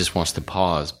 and he just wants to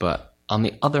pause. But on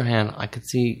the other hand, I could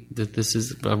see that this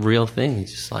is a real thing.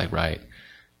 He's just like, right,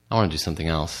 I want to do something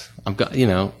else.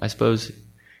 I suppose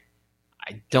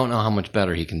I don't know how much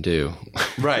better he can do.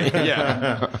 Right.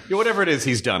 Yeah. Whatever it is,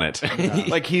 he's done it.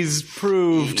 Like, he's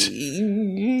proved.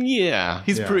 Yeah.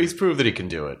 He's proved that he can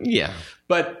do it. Yeah.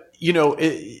 But, you know,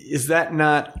 is that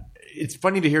not... It's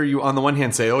funny to hear you on the one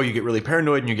hand say, oh, you get really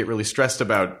paranoid and you get really stressed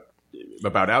about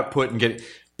output and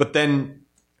but then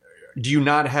do you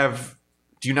not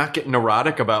get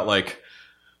neurotic about like,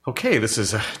 okay, this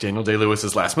is Daniel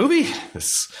Day-Lewis's last movie.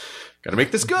 Got to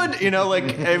make this good,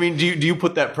 like, I mean, do you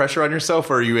put that pressure on yourself,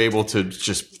 or are you able to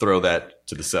just throw that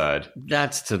to the side?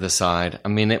 That's to the side. I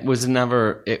mean, it was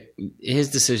never, his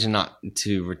decision not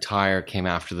to retire came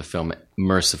after the film,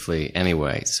 mercifully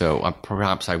anyway. So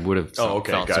perhaps I would have felt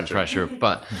some pressure,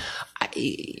 but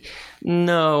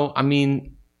no, I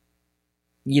mean,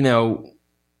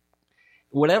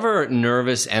 whatever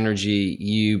nervous energy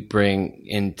you bring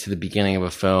into the beginning of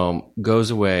a film goes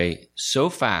away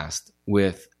so fast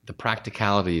with the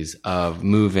practicalities of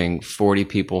moving 40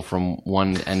 people from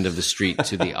one end of the street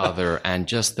to the other, and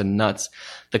just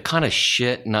the kind of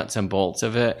shit nuts and bolts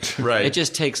of it. Right. It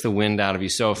just takes the wind out of you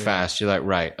so fast. You're like,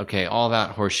 right, okay, all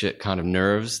that horseshit kind of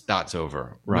nerves, that's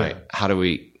over. Right. Yeah. How do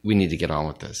we need to get on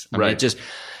with this? I mean, just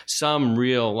some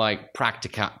real like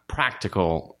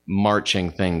practical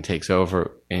marching thing takes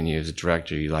over in you as a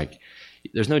director. You like,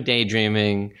 there's no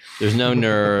daydreaming, there's no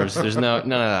nerves, there's none of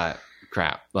that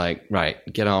crap. Like, right,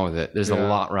 get on with it. There's a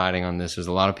lot riding on this. There's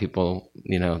a lot of people,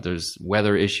 there's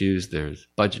weather issues, there's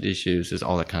budget issues, there's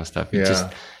all that kind of stuff. You're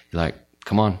like,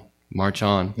 come on, march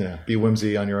on. Yeah, be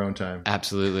whimsy on your own time.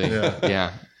 Absolutely.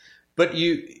 Yeah. But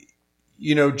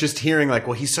just hearing like,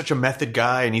 well, he's such a method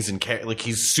guy and he's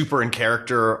he's super in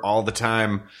character all the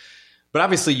time. But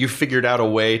obviously you figured out a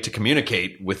way to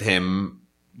communicate with him.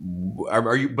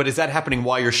 But is that happening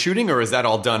while you're shooting, or is that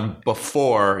all done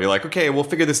before? You're like, okay, we'll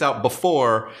figure this out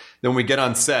before. Then when we get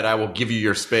on set, I will give you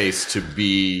your space to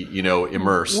be,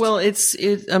 immersed. Well,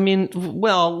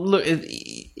 look,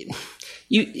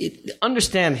 you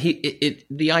understand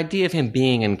the idea of him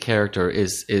being in character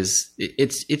is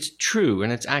it's true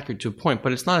and it's accurate to a point,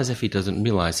 but it's not as if he doesn't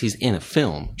realize he's in a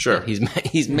film. Sure, that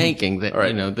he's making that.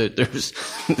 Right. That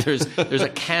there's a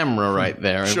camera right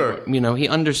there. Sure, and, he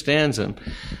understands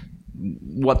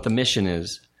what the mission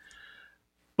is.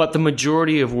 But the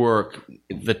majority of work,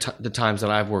 the times that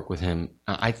I've worked with him,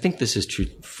 I think this is true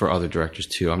for other directors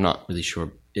too. I'm not really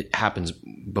sure. It happens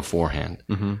beforehand,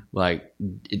 like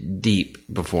deep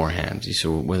beforehand.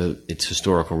 So whether it's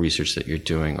historical research that you're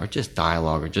doing, or just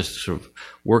dialogue, or just sort of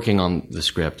working on the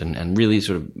script and really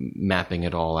sort of mapping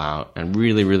it all out, and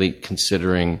really, really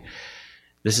considering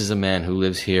this is a man who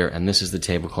lives here, and this is the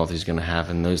tablecloth he's going to have,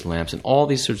 and those lamps, and all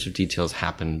these sorts of details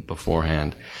happen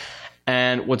beforehand.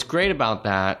 And what's great about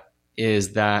that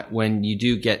is that when you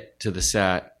do get to the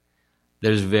set,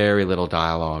 there's very little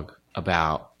dialogue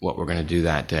about what we're going to do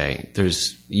that day.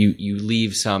 There's you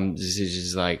leave some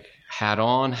decisions like hat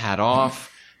on, hat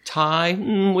off, tie,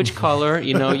 which color,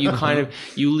 you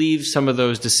leave some of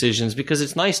those decisions because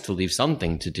it's nice to leave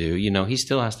something to do. He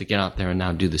still has to get out there and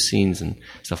now do the scenes and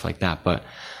stuff like that. But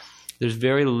there's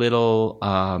very little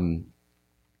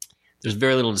there's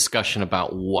very little discussion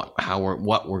about what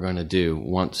we're going to do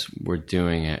once we're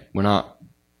doing it. We're not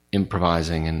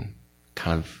improvising and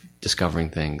kind of discovering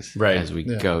things as we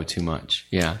go too much.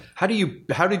 Yeah. How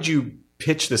did you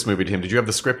pitch this movie to him? Did you have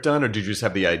the script done, or did you just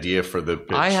have the idea for the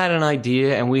pitch? I had an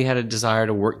idea, and we had a desire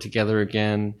to work together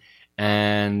again.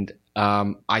 And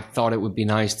I thought it would be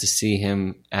nice to see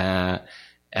him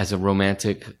as a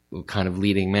romantic kind of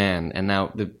leading man. And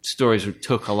now the stories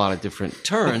took a lot of different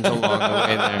turns along the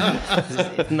way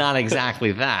there. It's not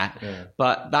exactly that,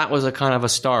 but that was a kind of a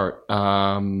start.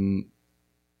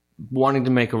 Wanting to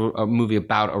make a movie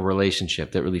about a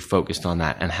relationship that really focused on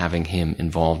that, and having him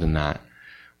involved in that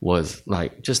was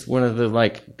like just one of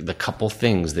the couple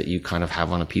things that you kind of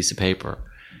have on a piece of paper.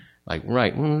 Like,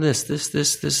 right, this,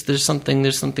 there's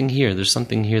something here. There's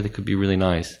something here that could be really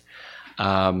nice.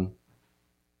 And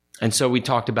so we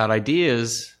talked about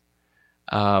ideas,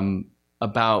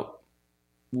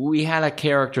 we had a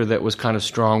character that was kind of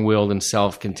strong-willed and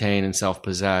self-contained and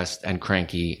self-possessed and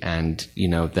cranky, and,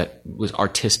 that was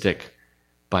artistic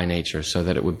by nature, so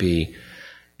that it would be,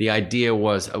 the idea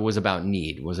was about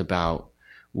need, was about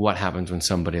what happens when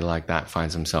somebody like that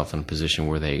finds himself in a position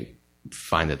where they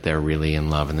find that they're really in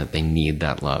love and that they need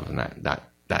that love, and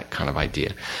that kind of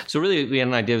idea. So really, we had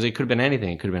an idea. It could have been anything.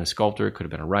 It could have been a sculptor. It could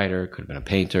have been a writer. It could have been a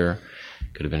painter.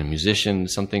 It could have been a musician.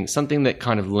 Something that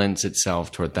kind of lends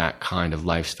itself toward that kind of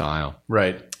lifestyle.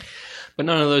 Right. But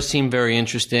none of those seemed very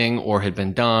interesting, or had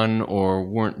been done, or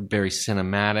weren't very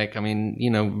cinematic. I mean,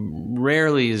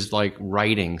 rarely is like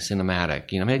writing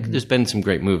cinematic. There's been some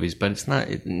great movies, but it's not.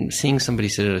 Seeing somebody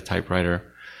sit at a typewriter.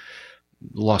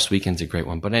 Lost Weekend's a great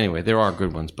one, but anyway, there are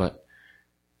good ones. But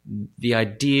the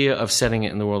idea of setting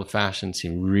it in the world of fashion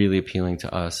seemed really appealing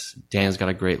to us. Dan's got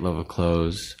a great love of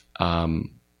clothes, and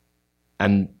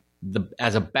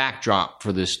as a backdrop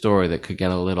for this story that could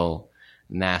get a little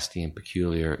nasty and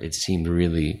peculiar, it seemed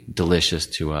really delicious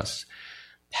to us,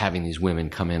 having these women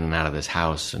come in and out of this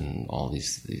house and all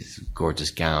these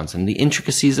gorgeous gowns and the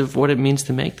intricacies of what it means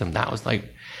to make them. That was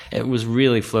it was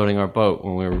really floating our boat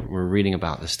when we were reading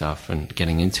about this stuff and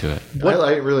getting into it.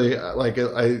 I really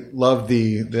I love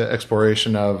the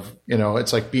exploration of,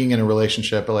 it's like being in a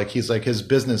relationship, but he's his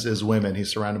business is women.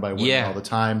 He's surrounded by women all the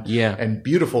time. Yeah. And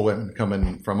beautiful women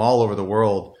coming from all over the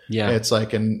world. Yeah. It's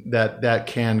and that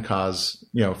can cause,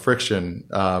 friction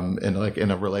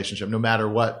in a relationship, no matter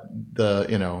what the,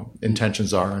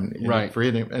 intentions are. And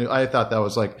I thought that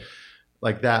was like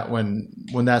that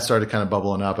when that started kind of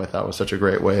bubbling up, I thought was such a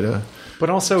great way to. But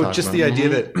also just the idea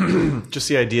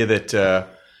that,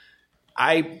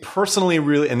 I personally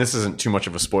really, and this isn't too much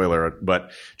of a spoiler,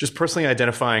 but just personally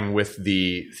identifying with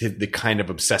the kind of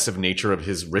obsessive nature of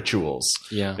his rituals.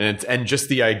 Yeah. And just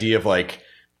the idea of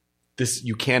this,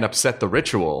 you can't upset the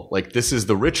ritual. This is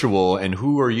the ritual, and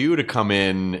who are you to come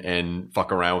in and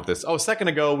fuck around with this? Oh, a second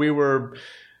ago we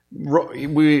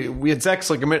had sex.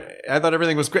 I thought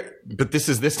everything was great, but this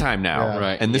is this time now,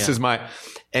 right? And this is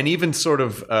and even sort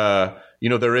of,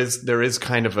 there is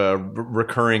kind of a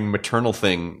recurring maternal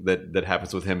thing that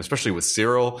happens with him, especially with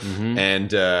Cyril, and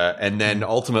then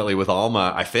ultimately with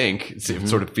Alma. I think it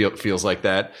sort of feels like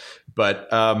that. But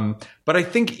I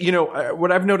think,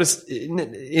 what I've noticed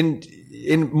in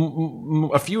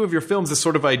a few of your films, this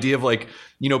sort of idea of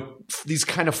these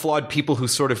kind of flawed people who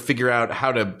sort of figure out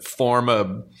how to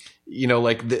form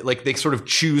they sort of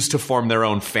choose to form their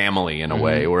own family in a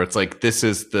way, where it's this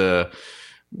is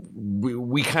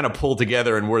we kind of pull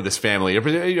together and we're this family,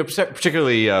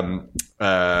 particularly with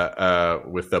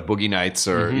the Boogie Nights,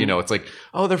 or it's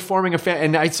they're forming a family.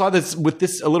 And I saw this with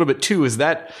this a little bit too. Is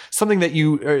that something that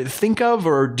you think of,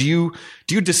 or do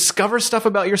you discover stuff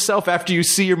about yourself after you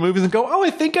see your movies and go, oh, I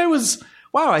think I was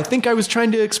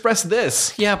trying to express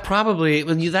this? Yeah, probably.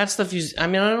 That stuff I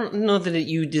don't know that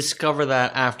you discover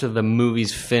that after the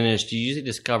movie's finished. You usually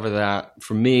discover that,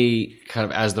 for me, kind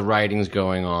of as the writing's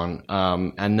going on.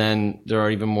 And then there are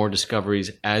even more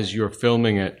discoveries as you're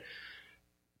filming it.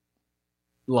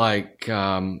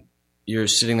 You're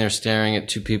sitting there staring at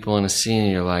two people in a scene,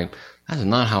 and you're like, that's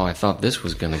not how I thought this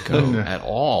was going to go at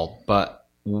all. But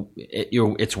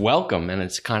it's welcome, and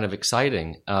it's kind of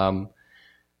exciting.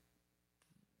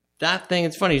 That thing,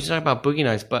 it's funny, you talk about Boogie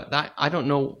Nights, but I don't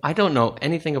know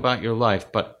anything about your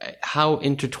life, but how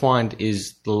intertwined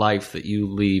is the life that you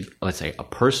lead, let's say a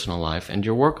personal life, and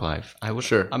your work life? I would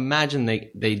imagine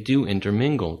they do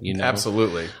intermingle,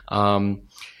 Absolutely.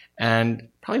 And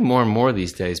probably more and more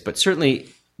these days, but certainly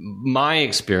my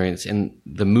experience in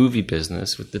the movie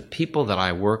business with the people that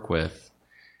I work with,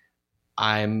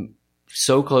 I'm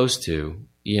so close to,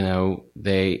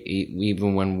 they,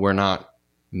 even when we're not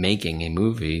making a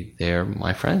movie, they're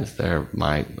my friends. They're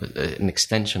an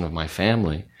extension of my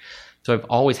family. So I've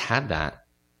always had that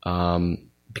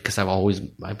because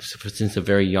I've since a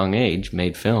very young age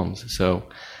made films. So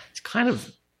it's kind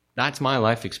of, that's my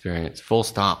life experience, full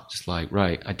stop. Just like,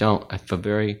 right, I have a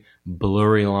very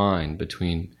blurry line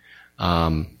between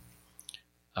a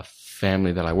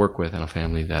family that I work with and a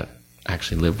family that I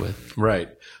actually live with. Right.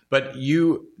 But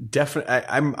you definitely,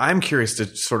 I'm curious to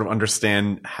sort of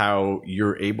understand how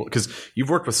you're able, because you've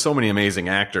worked with so many amazing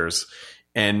actors,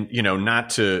 and, you know,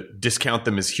 not to discount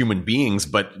them as human beings,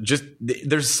 but just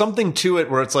there's something to it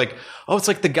where it's like, oh, it's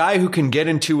like the guy who can get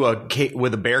into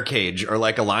with a bear cage or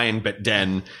like a lion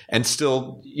den and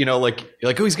still, you know, like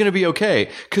oh, he's going to be okay.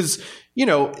 Because, you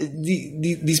know,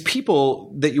 these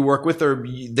people that you work with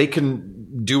they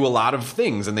can do a lot of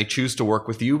things and they choose to work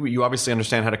with you, but you obviously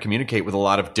understand how to communicate with a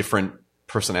lot of different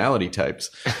personality types.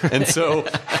 And so,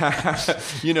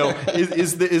 you know,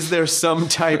 is there some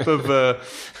type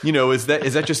of, you know, is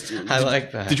that just, I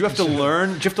like that. Did you have to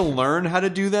learn how to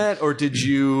do that? Or did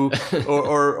you,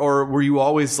 or were you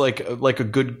always like a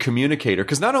good communicator?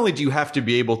 Because not only do you have to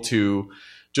be able to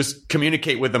just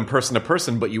communicate with them person to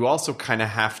person, but you also kind of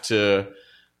have to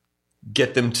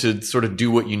get them to sort of do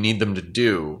what you need them to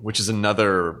do, which is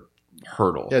another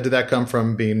hurdle. Yeah, did that come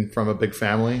from being from a big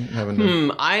family?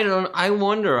 I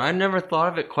wonder. I never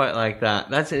thought of it quite like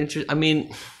that. That's interesting. I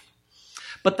mean,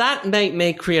 but that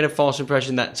may create a false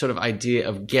impression, that sort of idea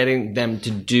of getting them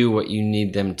to do what you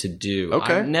need them to do.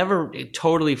 Okay. I've never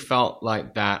totally felt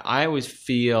like that. I always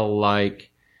feel like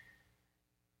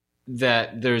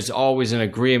that there's always an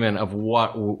agreement of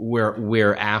what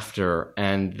we're after,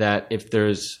 and that if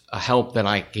there's a help that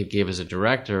I could give as a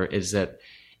director, is that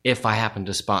if I happen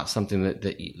to spot something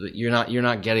that you're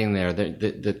not getting there,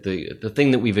 the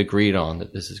thing that we've agreed on,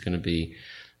 that this is going to be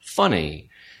funny,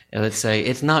 and let's say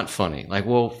it's not funny. Like,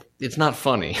 well, it's not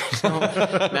funny. So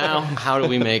now how do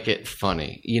we make it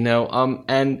funny? You know,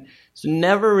 and so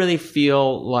never really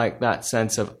feel like that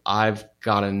sense of I've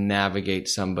got to navigate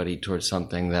somebody towards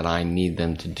something that I need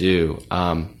them to do.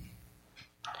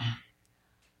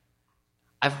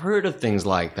 I've heard of things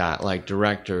like that, like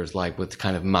directors, like with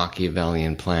kind of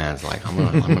Machiavellian plans, like I'm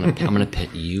gonna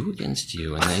pit you against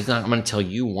you, and I'm gonna tell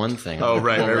you one thing. Oh,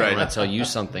 right. I'm gonna tell you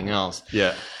something else.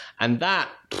 Yeah. And that,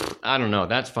 I don't know,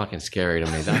 that's fucking scary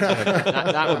to me.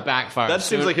 That would backfire. That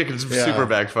seems like it could super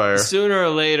backfire. Sooner or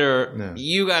later,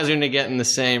 you guys are going to get in the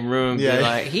same room and be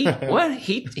like,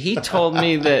 he told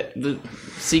me that the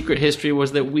secret history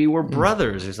was that we were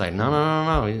brothers. It's like,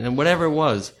 no, and whatever it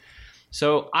was.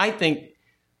 So I think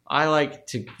I like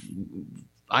to,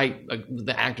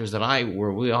 the actors that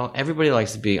everybody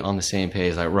likes to be on the same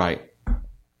page. Like, right,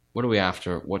 what are we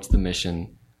after? What's the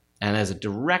mission? And as a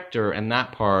director in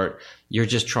that part, you're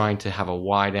just trying to have a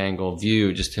wide angle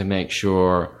view just to make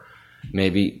sure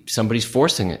maybe somebody's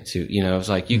forcing it to, you know, it's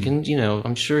like you can, you know,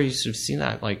 I'm sure you sort of see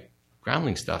that like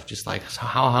Groundling stuff, just like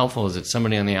how helpful is it?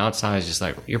 Somebody on the outside is just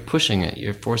like, you're pushing it,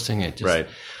 you're forcing it. Just right.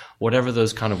 Whatever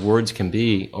those kind of words can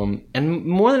be. And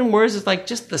more than words, it's like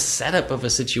just the setup of a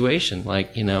situation.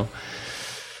 Like, you know,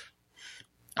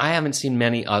 I haven't seen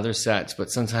many other sets, but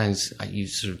sometimes you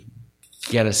sort of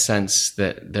get a sense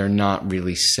that they're not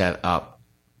really set up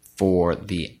for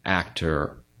the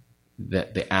actor,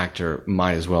 that the actor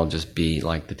might as well just be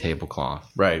like the tablecloth.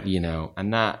 Right. You know,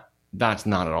 and that's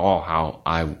not at all how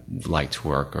I like to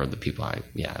work, or the people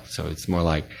so it's more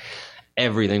like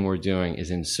everything we're doing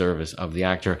is in service of the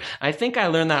actor. I think I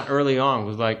learned that early on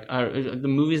with like the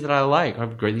movies that I like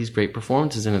have these great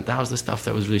performances in it. That was the stuff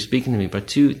that was really speaking to me. But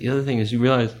the other thing is you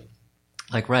realize,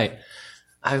 like, right,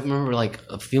 I remember like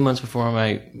a few months before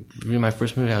my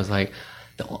first movie, I was like,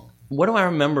 what do I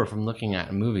remember from looking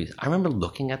at movies? I remember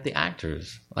looking at the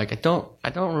actors. Like I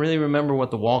don't really remember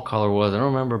what the wall color was. I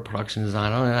don't remember production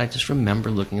design. I just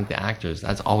remember looking at the actors.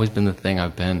 That's always been the thing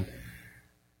I've been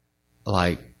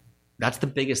like. That's the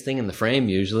biggest thing in the frame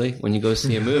usually when you go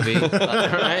see a movie,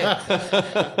 right?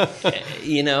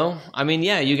 You know, I mean,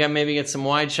 yeah, you maybe get some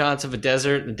wide shots of a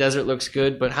desert. The desert looks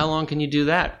good, but how long can you do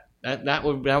that? That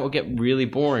would get really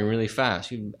boring really fast.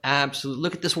 You absolutely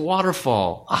look at this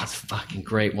waterfall. Oh, it's a fucking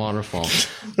great waterfall.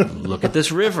 Look at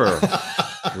this river,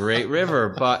 great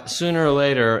river. But sooner or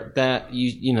later, that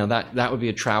would be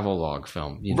a travel log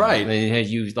film, you know? Right?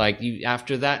 And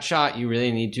after that shot, you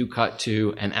really need to cut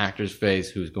to an actor's face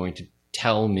who's going to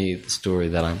tell me the story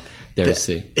that I'm there to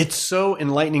see. It's so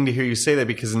enlightening to hear you say that,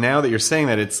 because now that you're saying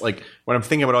that, it's like when I'm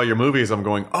thinking about all your movies, I'm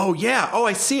going, oh yeah, oh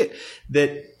I see it.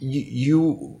 That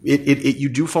you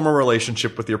do form a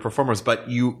relationship with your performers, but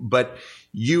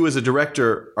you as a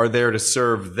director are there to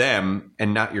serve them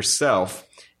and not yourself.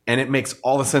 And it makes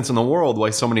all the sense in the world why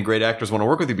so many great actors want to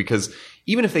work with you, because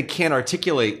even if they can't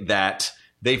articulate that,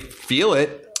 they feel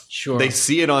it. Sure. They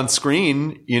see it on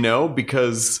screen,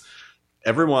 because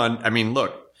everyone, I mean,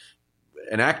 look,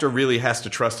 an actor really has to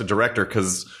trust a director,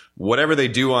 because whatever they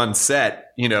do on set,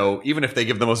 even if they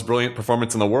give the most brilliant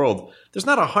performance in the world, there's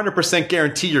not 100%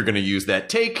 guarantee you're going to use that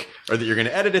take, or that you're going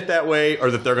to edit it that way,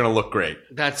 or that they're going to look great.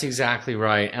 That's exactly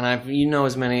right. And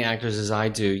as many actors as I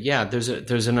do. Yeah,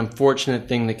 there's an unfortunate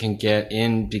thing that can get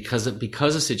in because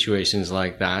of situations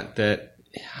like that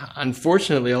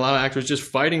unfortunately a lot of actors just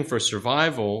fighting for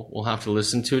survival will have to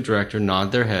listen to a director nod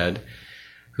their head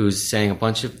who's saying a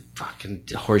bunch of fucking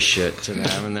horse shit to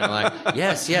them, and they're like,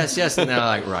 yes, yes, yes. And they're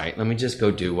like, right, let me just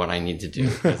go do what I need to do.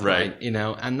 Right.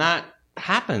 And that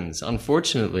happens,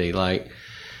 unfortunately.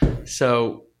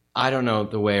 So I don't know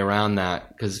the way around that,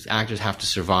 because actors have to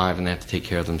survive and they have to take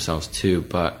care of themselves too.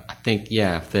 But I think,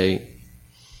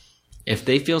 if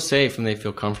they feel safe and they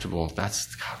feel comfortable,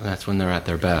 that's when they're at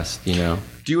their best, Do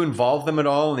you involve them at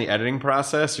all in the editing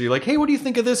process? Are you like, hey, what do you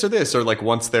think of this or this? Or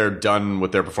once they're done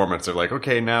with their performance, they're like,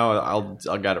 okay, now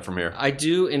I'll get it from here. I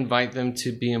do invite them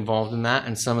to be involved in that,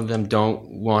 and some of them don't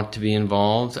want to be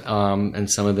involved, and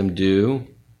some of them do.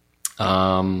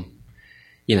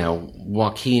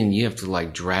 Joaquin, you have to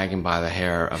drag him by the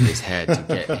hair of his head to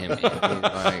get him in.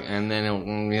 And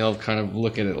then he'll kind of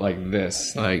look at it like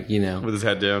this, with his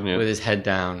head down, yeah. With his head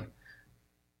down.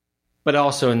 But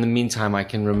also in the meantime, I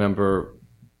can remember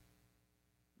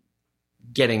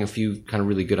getting a few kind of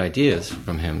really good ideas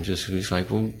from him. Just he's like,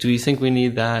 well, do you think we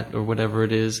need that or whatever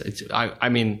it is?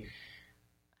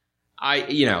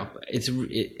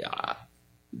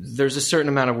 There's a certain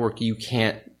amount of work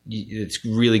it's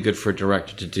really good for a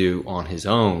director to do on his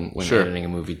own when editing a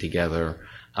movie together.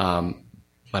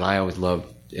 But I always love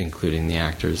including the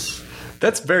actors.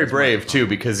 That's very brave too,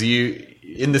 because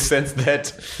in the sense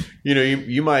that,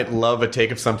 you might love a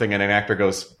take of something and an actor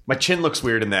goes, my chin looks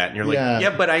weird in that. And you're like,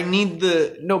 yeah but I need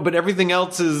but everything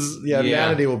else is. Yeah,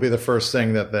 vanity will be the first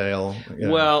thing that they'll.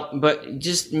 Well, but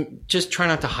just try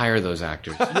not to hire those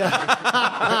actors. Don't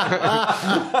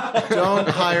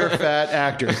hire fat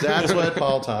actors. That's what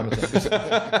Paul Thomas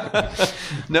said.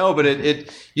 No, but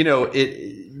it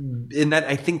in that,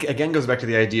 I think, again, goes back to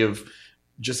the idea of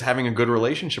just having a good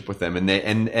relationship with them,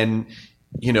 and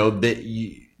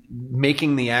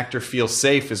making the actor feel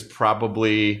safe is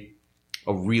probably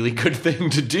a really good thing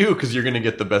to do, because you're going to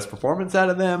get the best performance out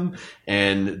of them,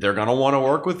 and they're going to want to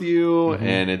work with you,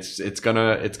 and it's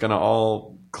gonna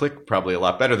all click probably a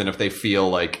lot better than if they feel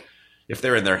like, if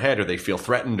they're in their head, or they feel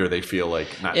threatened, or they feel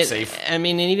not safe. I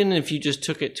mean, and even if you just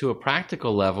took it to a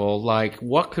practical level,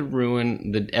 what could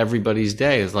ruin everybody's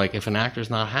day is if an actor's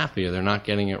not happy or they're not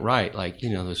getting it right.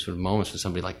 Those sort of moments where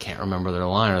somebody can't remember their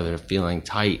line, or they're feeling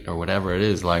tight or whatever it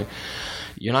is.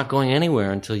 You're not going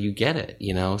anywhere until you get it.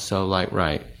 So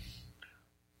right,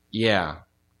 yeah,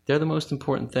 they're the most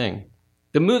important thing.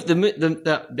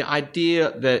 The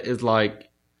idea that is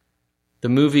the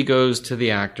movie goes to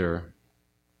the actor,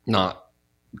 not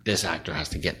this actor has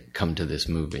to come to this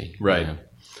movie. Right.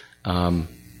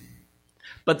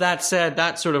 But that said,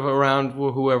 that's sort of around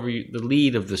whoever the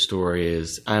lead of the story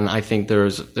is. And I think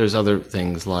there's other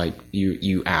things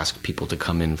you ask people to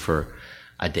come in for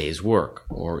a day's work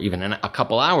or even a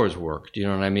couple hours work. Do you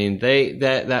know what I mean?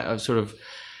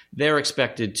 They're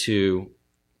expected to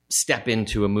step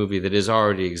into a movie that is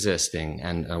already existing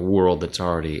and a world that's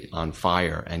already on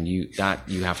fire, and you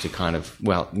have to kind of,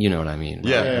 you know what I mean,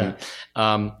 right?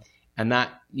 Yeah. And that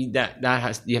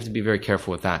has, you have to be very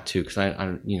careful with that too, because I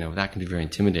that can be very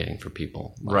intimidating for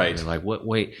people, right? They're like,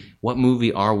 what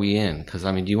movie are we in? Because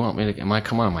do you want me to? Am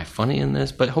I funny in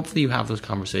this? But hopefully you have those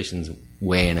conversations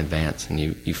way in advance, and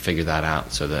you figure that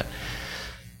out, so that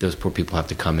those poor people have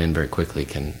to come in very quickly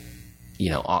can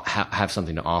have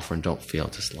something to offer and don't feel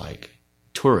just like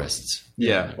tourists.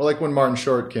 Yeah. Well, when Martin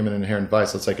Short came in Inherent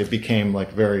Vice, it's it became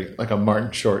very a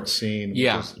Martin Short scene.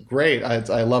 Yeah. Which was great.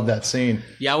 I love that scene.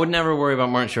 Yeah, I would never worry about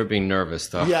Martin Short being nervous,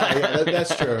 though. Yeah,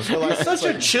 that's true. He's such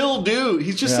a chill dude.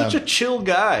 He's just such a chill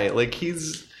guy.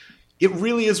 It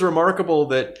really is remarkable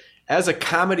that as a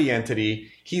comedy entity,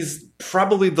 he's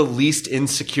probably the least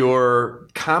insecure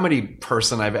comedy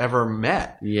person I've ever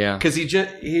met. Yeah. Because you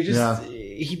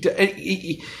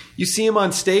see him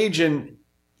on stage and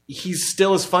he's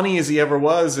still as funny as he ever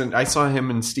was. And I saw him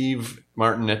and Steve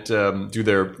Martin do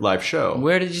their live show.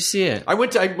 Where did you see it? I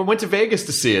went to Vegas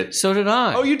to see it. So did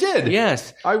I. Oh, you did?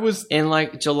 Yes. I was in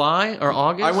July or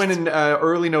August. I went in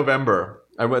early November.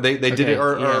 They did it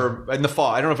or in the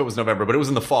fall. I don't know if it was November, but it was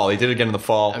in the fall. They did it again in the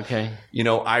fall. Okay.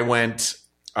 I went.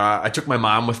 I took my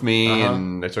mom with me,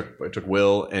 and I took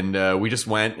Will, and we just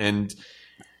went. And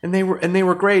and they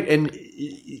were great. And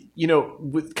you know,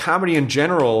 with comedy in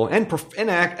general, and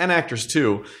actors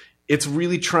too, it's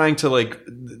really trying to like.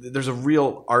 There's a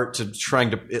real art to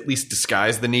trying to at least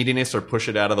disguise the neediness or push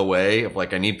it out of the way of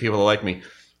like, I need people to like me.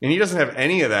 And he doesn't have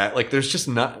any of that. Like, there's just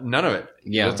none of it.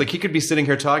 Yeah. It's like he could be sitting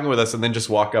here talking with us and then just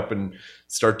walk up and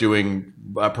start doing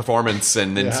a performance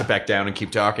and then sit back down and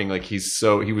keep talking. Like, he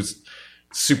was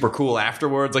super cool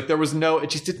afterwards. Like, it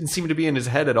just didn't seem to be in his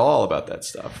head at all about that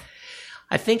stuff.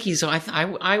 I think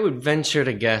I would venture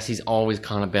to guess he's always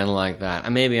kind of been like that.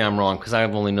 And maybe I'm wrong because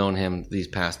I've only known him these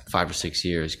past 5 or 6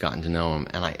 years, gotten to know him.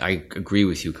 And I agree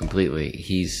with you completely.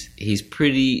 He's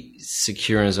pretty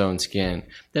secure in his own skin.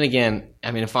 Then again,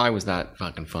 I mean, if I was that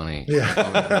fucking funny.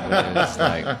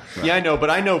 Yeah, yeah, I know. But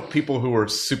I know people who are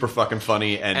super fucking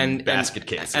funny and basket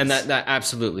cases. And that's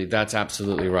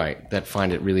absolutely right. That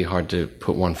find it really hard to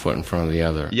put one foot in front of the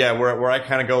other. Yeah, where I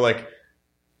kind of go like,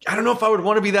 I don't know if I would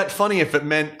want to be that funny if it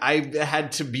meant I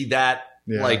had to be that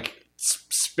like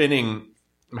spinning,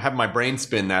 have my brain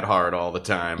spin that hard all the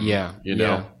time. Yeah, you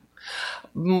know. Yeah.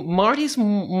 Marty's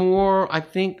more, I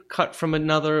think, cut from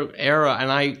another era,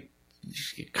 and I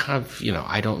kind of, you know,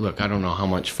 I don't know how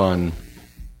much fun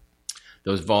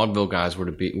those vaudeville guys were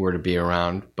to be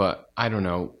around, but I don't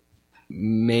know,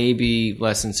 maybe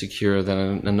less insecure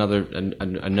than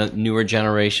a newer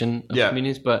generation of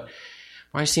comedians, but.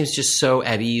 Marty seems just so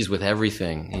at ease with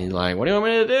everything. He's like, what do you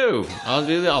want me to do? I'll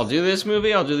do this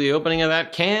movie. I'll do the opening of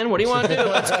that can. What do you want to do?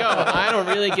 Let's go. I don't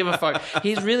really give a fuck.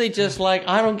 He's really just like,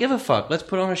 I don't give a fuck. Let's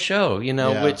put on a show, you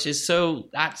know, which is so,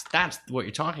 that's what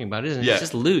you're talking about, isn't it? Yeah. It's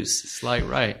just loose. It's like,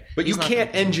 right. But you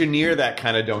can't engineer that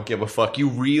kind of don't give a fuck. You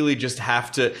really just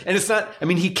have to, and it's not, I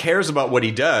mean, he cares about what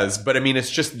he does, but I mean,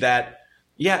 it's just that,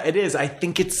 yeah, it is. I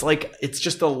think it's like, it's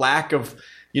just a lack of,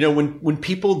 you know, when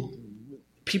people,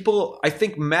 I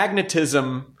think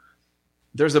magnetism,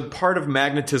 there's a part of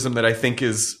magnetism that I think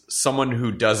is someone who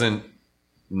doesn't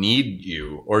need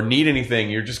you or need anything.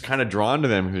 You're just kind of drawn to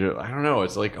them. I don't know.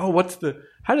 It's like, oh,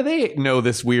 how do they know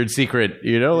this weird secret?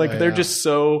 You know, like they're just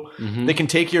so, they can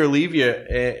take you or leave you.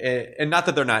 And not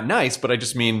that they're not nice, but I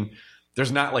just mean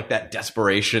there's not like that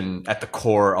desperation at the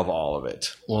core of all of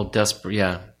it. Well,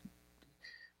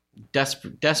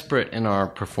 desperate in our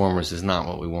performers is not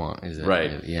what we want, is it?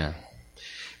 Right. Yeah.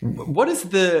 What is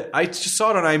I just saw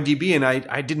it on IMDb and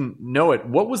I didn't know it.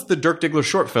 What was the Dirk Diggler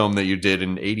short film that you did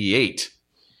in '88?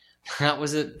 That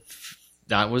was it.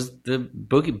 That was the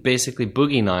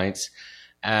Boogie Nights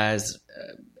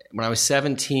when I was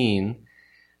 17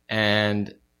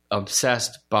 and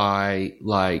obsessed by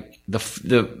like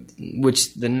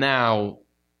the now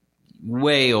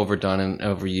way overdone and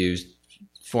overused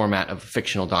format of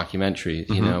fictional documentaries,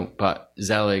 you know, but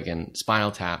Zelig and Spinal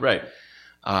Tap. Right.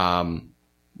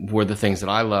 Were the things that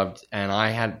I loved, and I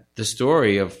had the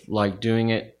story of like doing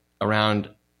it around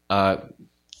kind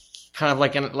of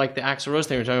like the Axl Rose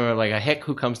thing we're talking about, like a hick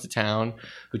who comes to town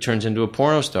who turns into a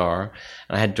porno star.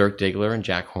 And I had Dirk Diggler and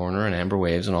Jack Horner and Amber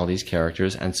Waves and all these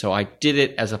characters, and so I did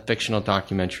it as a fictional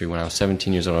documentary when I was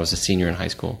 17 years old. I was a senior in high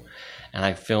school, and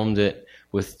I filmed it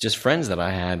with just friends that I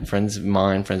had, friends of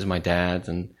mine, friends of my dad's,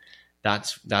 and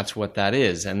that's what that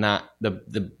is. And that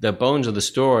the bones of the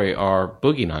story are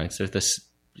Boogie Nights. They're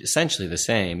essentially the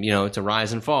same. You know, it's a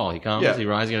rise and fall. He comes, he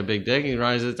rises, he got a big dick, he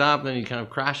rises to the top, then he kind of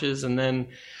crashes, and then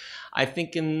I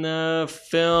think in the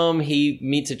film he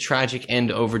meets a tragic end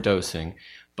overdosing.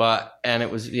 But then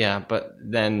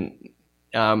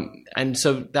and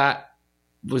so that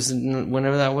was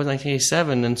whenever that was,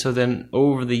 1987, and so then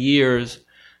over the years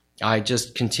I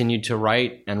just continued to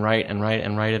write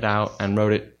it out and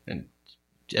wrote it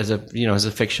as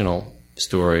a fictional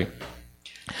story.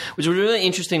 Which was a really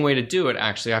interesting way to do it,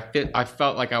 actually. I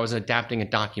felt like I was adapting a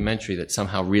documentary that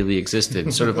somehow really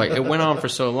existed. Sort of like it went on for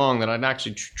so long that I'd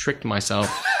actually tricked myself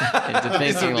into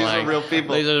thinking these are real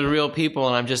people. These are the real people,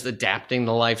 and I'm just adapting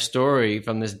the life story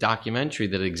from this documentary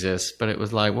that exists. But it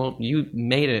was like, well, you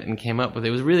made it and came up with it.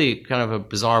 It was really kind of a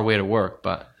bizarre way to work,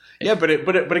 but yeah, but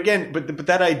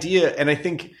that idea, and I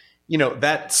think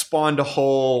that spawned a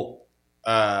whole.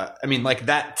 I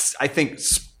think.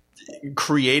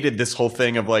 Created this whole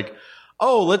thing of like,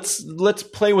 oh, let's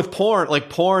play with porn, like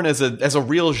porn as a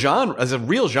real genre,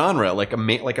 like a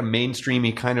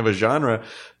mainstreamy kind of a genre.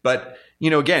 But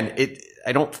again,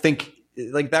 I don't think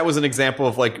like that was an example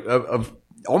of like of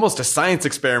almost a science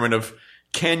experiment of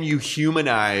can you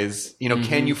humanize,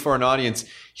 can you for an audience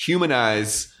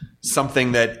humanize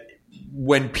something that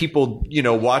when people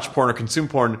watch porn or consume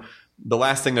porn, the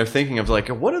last thing they're thinking of is like,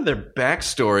 what are their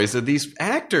backstories of these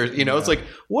actors? It's like,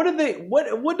 what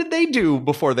did they do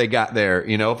before they got there?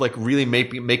 Of like really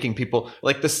making people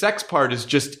like the sex part is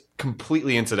just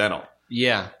completely incidental.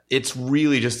 Yeah. It's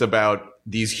really just about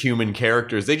these human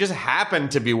characters. They just happen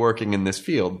to be working in this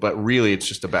field, but really it's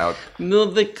just about... No,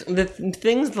 the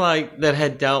things like that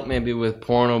had dealt maybe with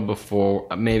porno before,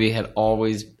 maybe had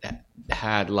always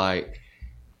had like,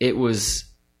 it was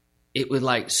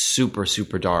like super,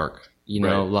 super dark, you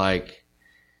know, like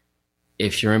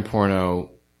if you're in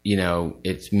porno, you know,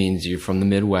 it means you're from the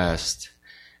Midwest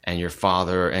and your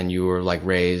father and you were like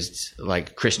raised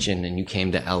like Christian and you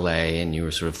came to LA and you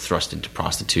were sort of thrust into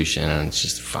prostitution and it's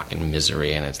just fucking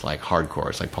misery and it's like hardcore.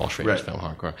 It's like Paul Schrader's film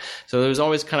Hardcore. So there was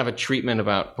always kind of a treatment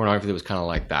about pornography that was kind of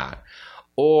like that.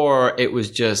 Or it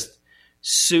was just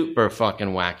super fucking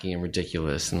wacky and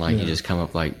ridiculous and like you just come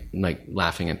up like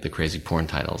laughing at the crazy porn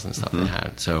titles and stuff they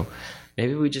had. So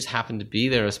maybe we just happened to be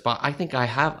there a spot. I think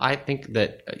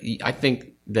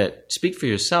that speak for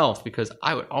yourself, because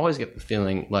I would always get the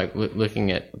feeling like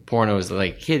looking at porno as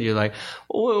like a kid, you're like,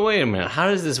 oh, wait a minute, how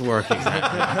does this work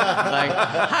exactly?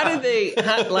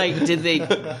 Like, did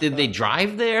they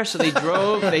drive there? So they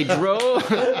drove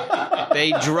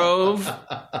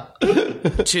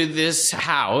to this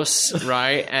house,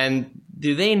 right? And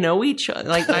do they know each other?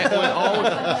 Like,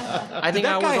 I think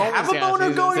I was always have a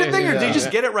boner going to thing, or did you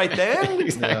just get it right then?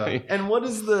 Exactly. Yeah. And what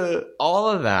is all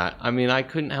of that? I mean, I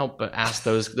couldn't help but ask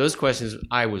those questions.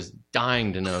 I was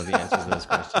dying to know the answers to those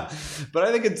questions. But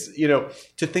I think it's, you know,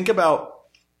 to think about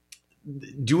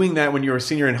doing that when you were a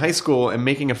senior in high school and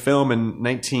making a film in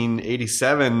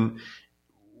 1987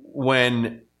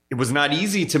 when it was not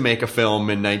easy to make a film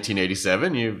in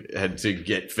 1987. You had to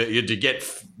get.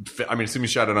 I mean, assume you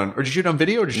shot it on, or did you shoot it on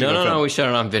video? Or did you shoot it on film? No, we shot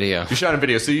it on video. You shot it on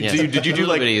video. So did you do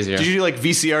like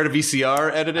VCR to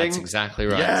VCR editing? That's exactly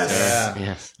right. Yes,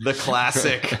 yes. The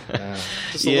classic.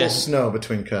 Just a little snow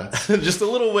between cuts. Just a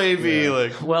little wavy.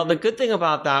 Like. Well, the good thing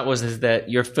about that is that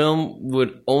your film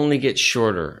would only get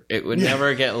shorter. It would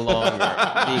never get longer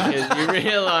because you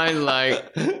realize like.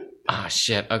 Ah,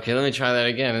 shit. Okay, let me try that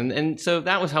again. And so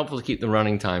that was helpful to keep the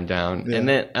running time down. Yeah. And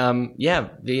then,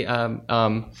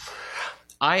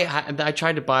 I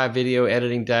tried to buy a video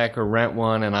editing deck or rent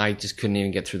one, and I just couldn't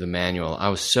even get through the manual. I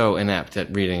was so inept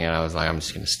at reading it. I was like, I'm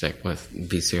just going to stick with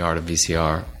VCR to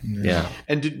VCR. Yeah.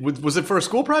 And was it for a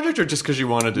school project or just because you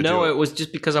wanted to do it? No, it was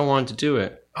just because I wanted to do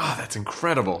it. Oh, that's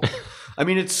incredible. I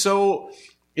mean, it's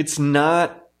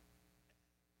not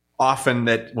often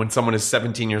that when someone is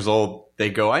 17 years old, they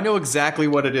go, I know exactly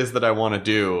what it is that I want to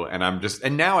do.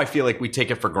 And now I feel like we take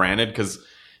it for granted because,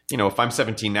 you know, if I'm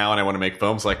 17 now and I want to make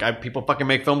films, like people fucking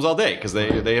make films all day because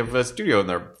they have a studio in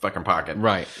their fucking pocket.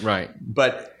 Right.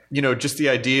 But, you know, just the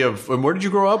idea of, and where did you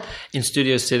grow up? In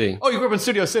Studio City. Oh, you grew up in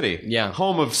Studio City? Yeah.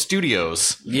 Home of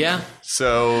studios. Yeah.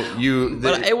 So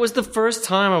But it was the first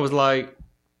time I was like,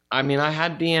 I mean, I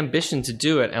had the ambition to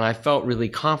do it, and I felt really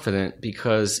confident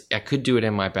because I could do it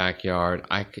in my backyard.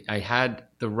 I had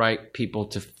the right people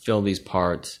to fill these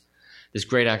parts. This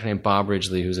great actor named Bob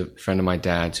Ridgely, who's a friend of my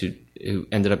dad's, who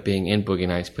ended up being in Boogie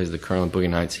Nights, plays the Colonel in Boogie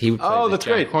Nights. He would play the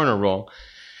Jack Horner role.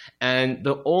 And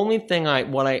the only thing I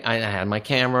had my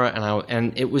camera,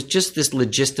 and it was just this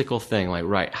logistical thing. Like,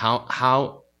 right,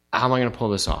 how am I going to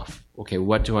pull this off? Okay,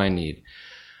 what do I need?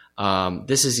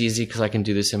 This is easy because I can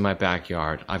do this in my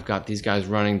backyard. I've got these guys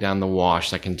running down the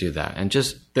wash. I can do that. And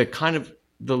just the kind of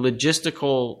the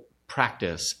logistical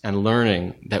practice and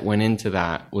learning that went into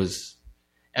that was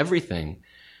everything.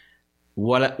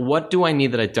 What do I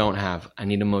need that I don't have? I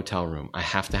need a motel room. I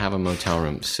have to have a motel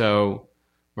room. So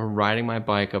we're riding my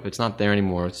bike up. It's not there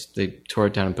anymore. They tore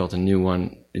it down and built a new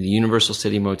one. The Universal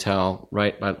City Motel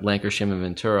right by Lancashire and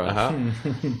Ventura. Uh-huh.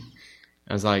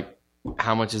 I was like,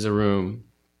 how much is a room?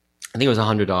 I think it was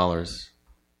 $100. I was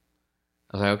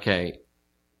like, okay,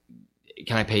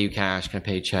 can I pay you cash? Can I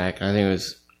pay you check? And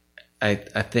I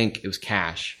think it was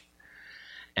cash.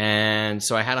 And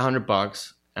so I had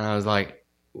 $100 and I was like,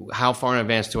 how far in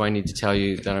advance do I need to tell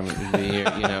you that I'm going to be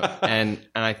here? You know? And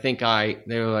I think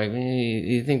they were like,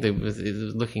 you think they was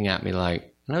looking at me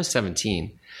like, and I was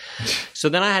 17. So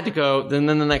then I had to go, then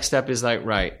the next step is like,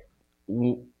 right,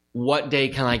 what day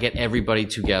can I get everybody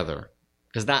together?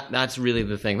 Because that's really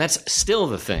the thing. That's still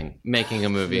the thing, making a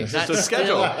movie. That's the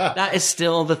schedule. That is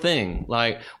still the thing.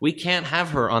 Like, we can't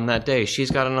have her on that day.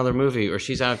 She's got another movie, or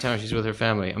she's out of town, she's with her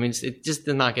family. I mean, it just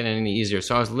did not get any easier.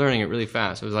 So I was learning it really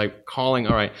fast. It was like calling,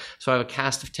 all right, so I have a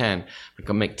cast of 10. I'm going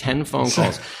to make 10 phone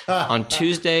calls. On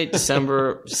Tuesday,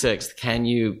 December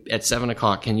 6th, at 7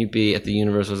 o'clock, can you be at the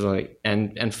Universal?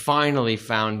 And finally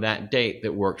found that date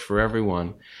that worked for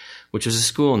everyone, which was a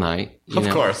school night. Of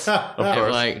course.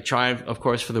 Like, try, of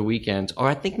course, for the weekends. Or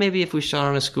I think maybe if we shot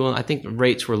on a school, I think the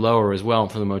rates were lower as well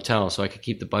for the motel, so I could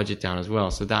keep the budget down as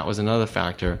well. So that was another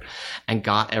factor. And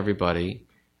got everybody.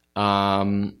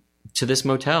 to this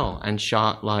motel and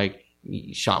shot what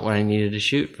I needed to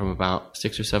shoot from about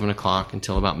 6 or 7 o'clock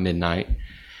until about midnight.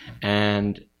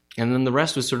 And then the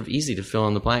rest was sort of easy to fill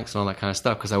in the blanks and all that kind of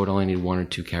stuff because I would only need 1 or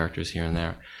 2 characters here and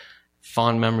there.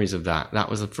 Fond memories of that. That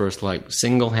was the first,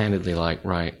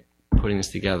 single-handedly, putting this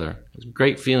together. It was a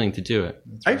great feeling to do it.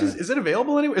 Is it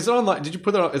available anywhere? Is it online? Did you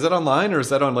put it on? Is that online or is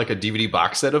that on a DVD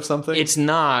box set of something? It's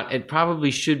not. It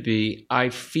probably should be. I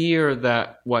fear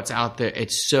that what's out there,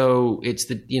 it's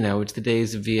the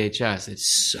days of VHS.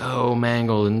 It's so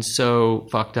mangled and so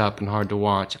fucked up and hard to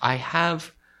watch. I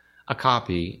have a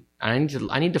copy. I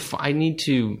need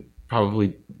to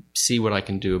probably see what I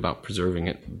can do about preserving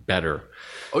it better.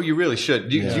 Oh, you really should.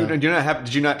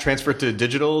 Did you not transfer it to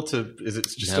digital? Is it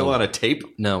just still on a tape?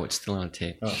 No, it's still on a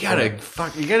tape. Oh, you gotta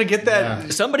get that.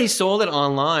 Yeah. Somebody sold it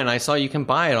online. I saw you can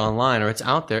buy it online, or it's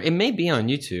out there. It may be on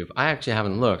YouTube. I actually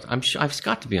haven't looked. I'm sure it's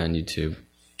got to be on YouTube.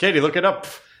 Katie, look it up.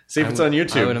 See if it's on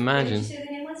YouTube. I would imagine. What did you say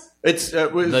the name was? It's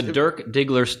the Dirk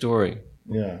Diggler story.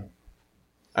 Yeah,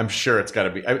 I'm sure it's got to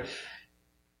be.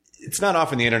 It's not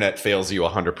often the internet fails you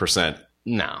 100%.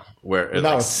 No,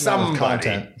 where some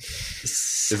content.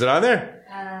 Is it on there?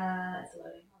 It's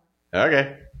loading.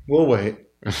 Okay, we'll wait.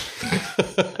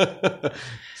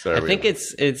 Sorry, I think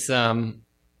it's. I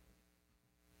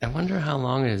wonder how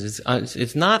long it is.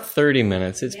 It's not 30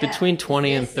 minutes. It's between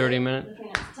 20 and 30 minutes.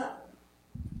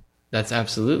 That's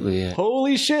absolutely it.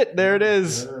 Holy shit! There it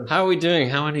is. How are we doing?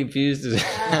 How many views does it?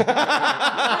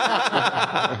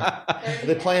 Are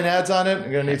they playing ads on it?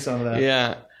 I'm gonna need some of that.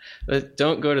 Yeah. But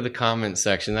don't go to the comments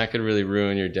section. That could really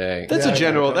ruin your day. That's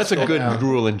That's a good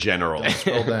rule in general.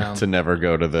 Scroll down. To never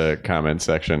go to the comment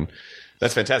section.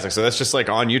 That's fantastic. So that's just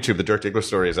on YouTube. The Dirk Diggler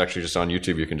story is actually just on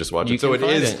YouTube. You can just watch it. So it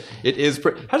is.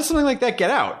 How does something like that get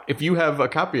out if you have a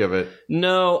copy of it?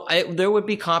 No, there would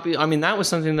be copies. I mean, that was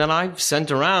something that I've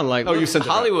sent around. You sent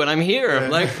Hollywood. I'm here.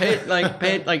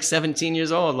 Paid 17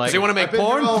 years old. Do you want to make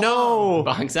porn? No.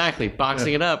 Exactly.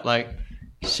 Boxing it up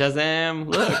Shazam!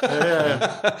 Look.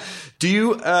 Do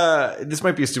you? This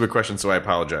might be a stupid question, so I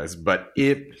apologize. But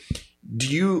when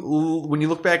you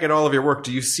look back at all of your work,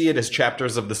 do you see it as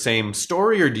chapters of the same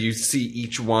story, or do you see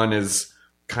each one as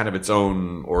kind of its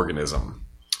own organism?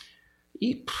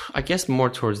 I guess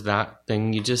more towards that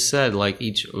thing you just said. I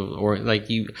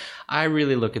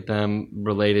really look at them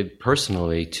related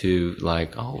personally to I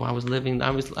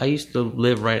used to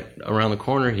live right around the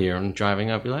corner here and driving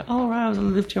up. You're like, oh right, I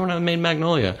lived here when I made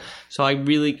Magnolia. So I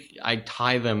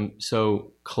tie them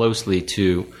so closely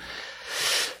to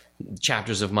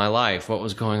chapters of my life. What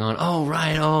was going on? Oh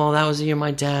right, oh that was the year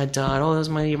my dad died. Oh that was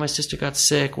my year my sister got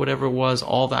sick. Whatever it was,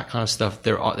 all that kind of stuff.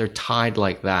 They're tied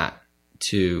like that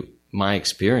to my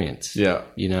experience,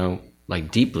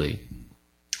 deeply.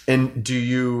 And do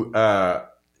you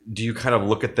kind of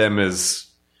look at them as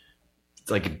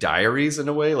diaries in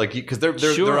a way, because there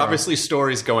are obviously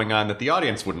stories going on that the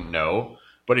audience wouldn't know,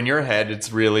 but in your head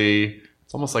it's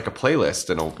almost like a playlist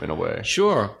in a way.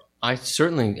 Sure, I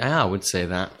would say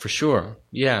that for sure.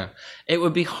 Yeah, it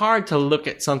would be hard to look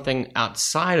at something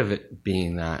outside of it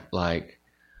being that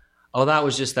that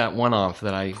was just that one-off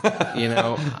that I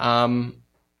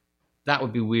that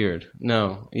would be weird.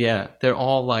 No, yeah, they're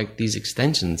all these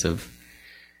extensions of,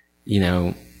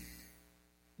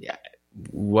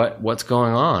 what's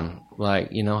going on,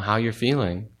 how you're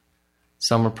feeling.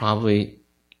 Some are probably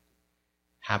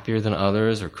happier than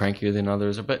others or crankier than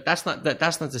others, but that's not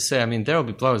to say. I mean, There Will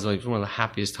Be Blood is one of the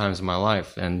happiest times of my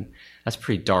life, and that's a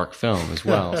pretty dark film as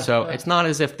well. So it's not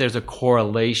as if there's a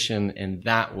correlation in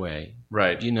that way,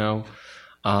 right?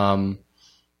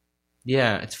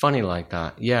 Yeah, it's funny like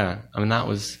that. Yeah, I mean that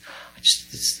was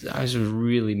a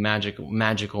really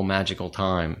magical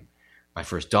time. My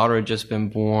first daughter had just been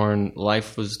born.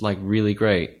 Life was really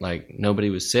great. Nobody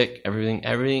was sick.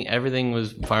 Everything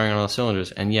was firing on all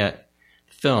cylinders. And yet,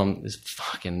 the film is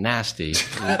fucking nasty.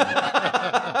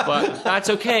 But that's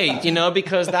okay,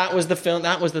 because that was the film.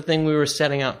 That was the thing we were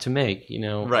setting out to make.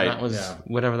 Right? That was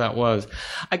whatever that was.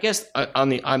 I guess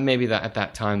maybe that at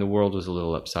that time the world was a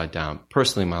little upside down.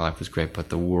 Personally, my life was great, but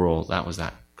the world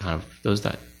that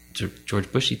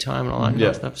George Bushy time and all that kind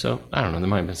of stuff. So I don't know. There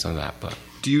might have been some of that, but.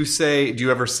 Do you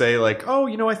ever say I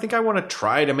think I want to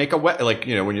try to make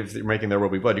when you're making There Will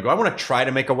Be Blood, you go, I want to try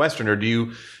to make a Western, or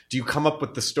do you come up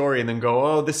with the story and then go,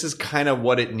 oh, this is kind of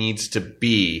what it needs to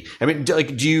be? I mean, do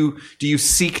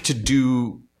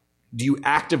you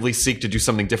actively seek to do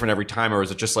something different every time, or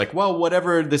is it just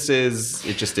whatever this is,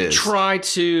 it just is? Try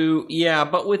to,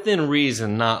 but within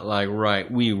reason, not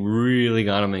right, we really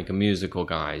got to make a musical,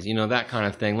 guys. That kind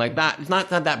of thing. That, it's not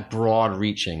that broad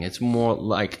reaching. It's more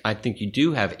I think you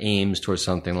do have aims towards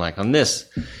something on this.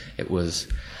 It was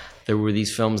there were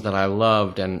these films that I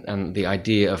loved, and the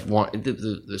idea of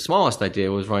the smallest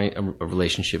idea was writing a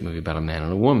relationship movie about a man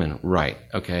and a woman, right?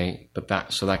 Okay, but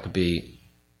that could be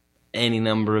any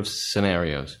number of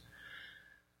scenarios.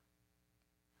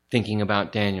 Thinking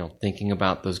about Daniel, thinking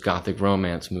about those gothic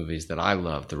romance movies that I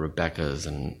love, the Rebeccas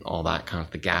and all that kind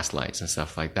of, the Gaslights and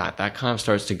stuff like that. That kind of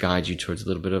starts to guide you towards a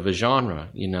little bit of a genre,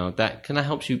 you know, that kind of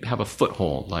helps you have a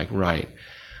foothold, like, right.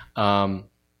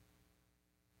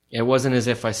 It wasn't as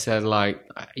if I said, like,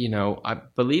 you know,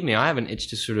 believe me, I have an itch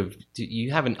to sort of,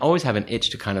 always have an itch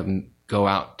to kind of go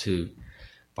out to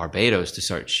Barbados to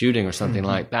start shooting or something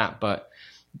like that, but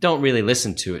don't really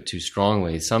listen to it too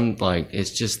strongly. It's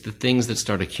just the things that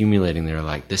start accumulating there,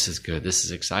 like, this is good, this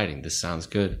is exciting, this sounds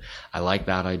good, I like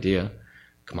that idea.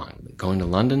 Come on, going to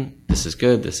London, this is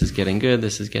good, this is getting good,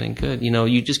 this is getting good. You know,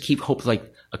 you just keep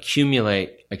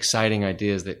accumulate exciting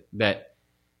ideas that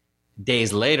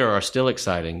days later are still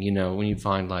exciting. You know, when you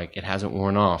find, like, it hasn't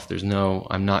worn off. There's no,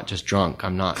 I'm not just drunk.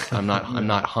 I'm not hungover. I'm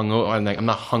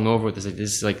not hungover with this.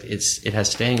 It's like, it has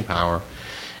staying power.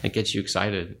 It gets you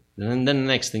excited. And then the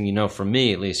next thing you know, for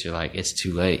me at least, you're like, it's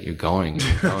too late. You're going.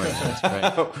 That's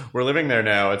great. We're living there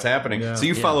now. It's happening. Yeah. So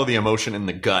you follow the emotion in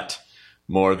the gut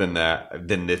more than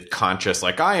the conscious,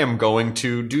 like, I am going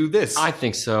to do this. I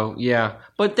think so, yeah.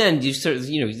 But then you start,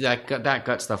 you know, that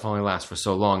gut stuff only lasts for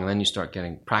so long, and then you start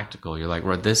getting practical. You're like,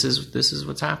 right, this is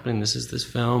what's happening. This is this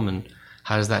film, and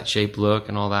how does that shape look,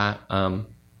 and all that.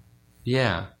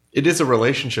 Yeah, it is a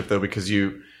relationship though, because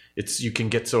you can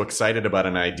get so excited about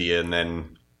an idea, and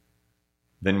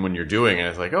then when you're doing it,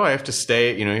 it's like, oh, I have to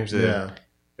stay. You know, you have to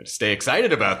stay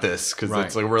excited about this, because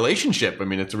it's like a relationship. I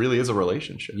mean, it really is a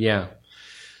relationship. Yeah.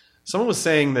 Someone was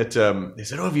saying that they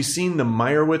said, "Oh, have you seen the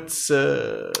Meyerowitz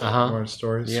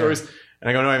stories?" Yeah. Stories? And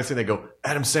I go, "No, I haven't seen." They go,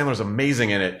 "Adam Sandler's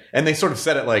amazing in it," and they sort of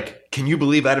said it like, "Can you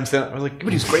believe Adam Sandler?" I was like,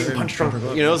 "But he's great in Punch Drunk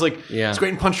Love." You know, I was like, "He's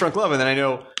great in Punch Drunk Love," and then I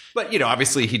know, but you know,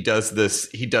 obviously he does this.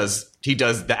 He does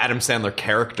the Adam Sandler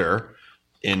character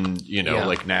in, you know,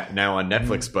 like now on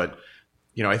Netflix. Mm-hmm. But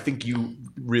you know, I think you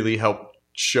really help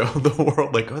show the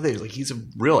world, like, he's a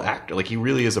real actor. Like, he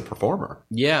really is a performer.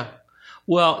 Yeah.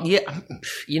 Well, yeah,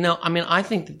 you know, I mean, I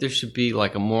think that there should be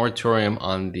like a moratorium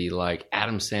on the, like,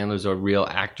 Adam Sandler's or real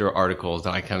actor articles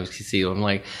that I kind of see. I'm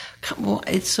like, come on,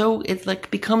 it like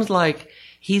becomes like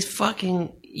he's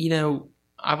fucking, you know,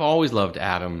 I've always loved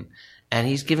Adam, and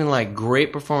he's given like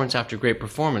great performance after great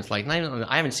performance. Like, I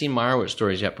haven't seen Meyerowitz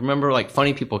stories yet. But remember, like,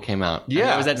 Funny People came out.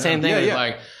 Yeah, it was that same thing. Yeah.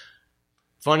 Like,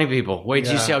 Funny People. Wait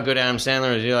till you see how good Adam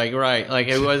Sandler is. You're like, right. Like,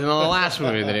 it wasn't the last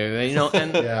movie that he was, you know.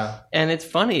 And and it's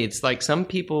funny. It's like some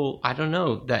people, I don't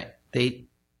know, that they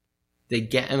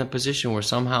get in a position where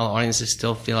somehow audiences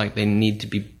still feel like they need to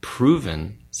be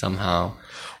proven somehow.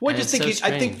 Well, I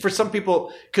think for some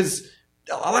people, because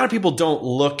a lot of people don't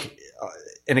look.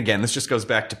 And again, this just goes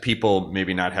back to people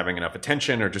maybe not having enough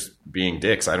attention or just being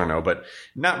dicks. I don't know, but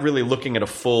not really looking at a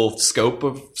full scope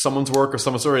of someone's work or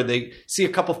someone's story. They see a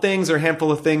couple things or a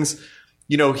handful of things.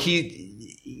 You know,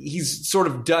 he's sort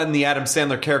of done the Adam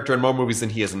Sandler character in more movies than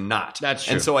he has not. That's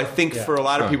true. And so I think for a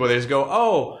lot of people, they just go,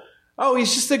 oh,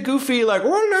 he's just a goofy, like,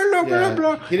 blah, blah, blah,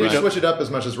 blah. He didn't switch it up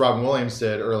as much as Robin Williams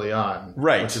did early on.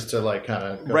 Right. Which is to, like, kind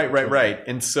of... Right.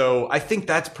 And so I think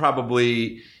that's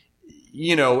probably...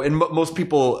 You know, and most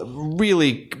people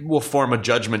really will form a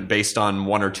judgment based on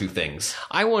one or two things.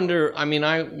 I wonder. I mean,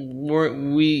 I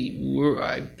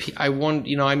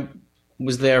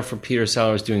was there for Peter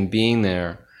Sellers doing Being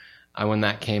There when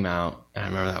that came out, and I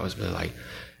remember that was really like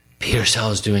Peter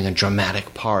Sellers doing a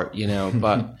dramatic part, you know,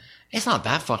 but it's not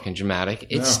that fucking dramatic.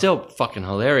 It's still fucking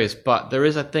hilarious. But there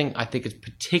is a thing I think is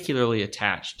particularly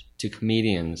attached to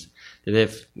comedians that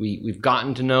if we've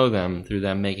gotten to know them through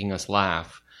them making us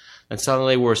laugh. And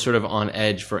suddenly we're sort of on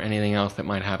edge for anything else that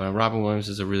might happen. And Robin Williams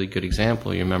is a really good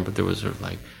example. You remember there was sort of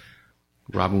like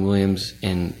Robin Williams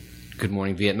in Good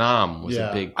Morning Vietnam was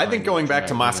a big... I think going back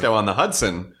to Moscow on the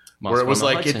Hudson, where it was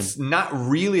like, it's not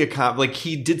really like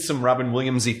he did some Robin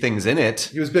Williams-y things in it.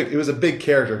 He was big. It was a big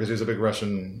character because he was a big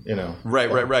Russian, you know.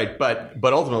 Right. But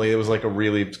ultimately it was like a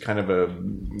really kind of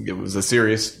a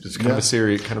serious.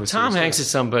 Tom Hanks is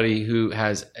somebody who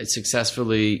has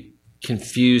successfully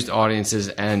confused audiences,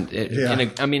 and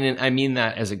I mean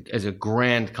that as a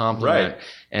grand compliment,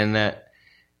 and that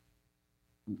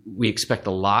we expect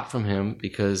a lot from him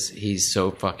because he's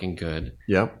so fucking good.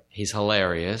 Yep, he's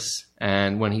hilarious,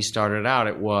 and when he started out,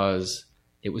 it was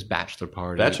Bachelor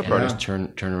Party,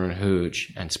 Turner and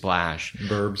Hooch, and Splash,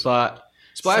 Burbs, but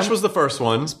Splash was the first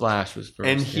one. Splash was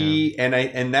first,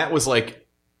 and that was like,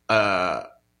 and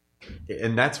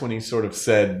that's when he sort of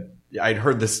said. I'd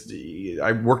heard this.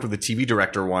 I worked with a TV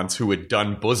director once who had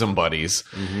done Bosom Buddies,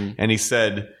 and he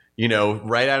said,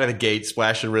 right out of the gate,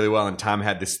 splashing really well. And Tom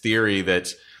had this theory that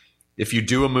if you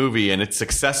do a movie and it's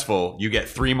successful, you get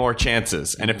 3 more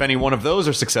chances. And if any one of those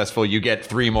are successful, you get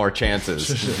 3 more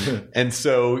chances. And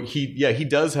so he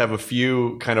does have a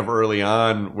few kind of early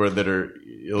on where that are.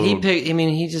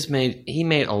 He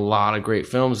made a lot of great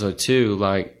films though too.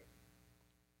 Like,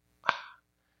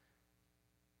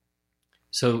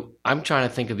 so I'm trying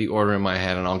to think of the order in my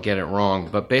head, and I'll get it wrong.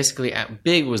 But basically,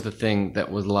 Big was the thing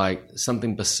that was like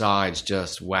something besides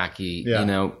just wacky,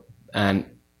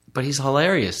 but he's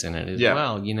hilarious in it as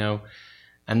well,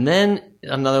 And then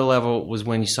another level was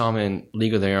when you saw him in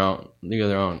League of Their Own.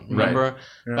 Remember?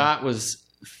 Right. That was,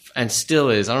 and still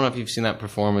is. I don't know if you've seen that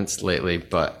performance lately,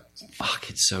 but fuck,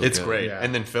 it's so good. It's great. Yeah.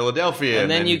 And then Philadelphia. And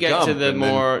then you get Gump, to the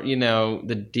more,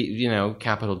 the D,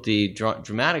 capital D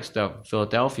dramatic stuff,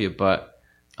 Philadelphia, but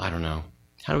I don't know.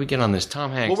 How do we get on this?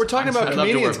 Tom Hanks. Well, we're talking about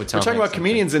comedians. We're talking about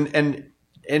comedians and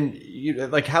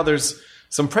like how there's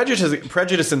some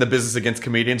prejudice in the business against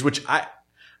comedians, which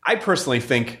I personally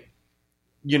think,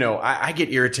 I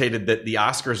get irritated that the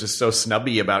Oscars is so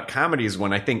snubby about comedies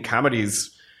when I think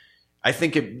comedies,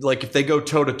 if they go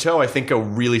toe to toe, I think a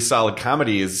really solid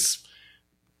comedy is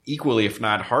equally, if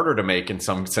not harder to make in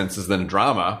some senses than a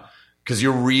drama, because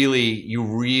you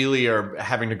really are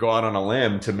having to go out on a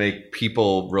limb to make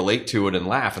people relate to it and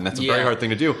laugh. And that's a very hard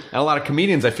thing to do. And a lot of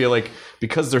comedians, I feel like,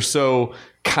 because they're so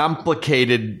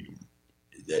complicated,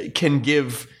 can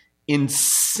give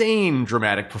insane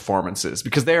dramatic performances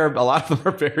because a lot of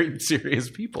them are very serious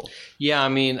people. Yeah, I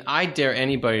mean, I dare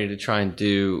anybody to try and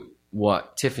do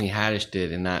what Tiffany Haddish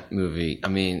did in that movie. I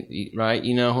mean, right?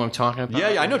 You know who I'm talking about?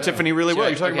 Yeah, I know Tiffany really well.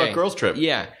 You're talking about Girls Trip.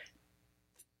 Yeah.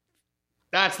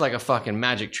 That's like a fucking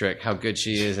magic trick, how good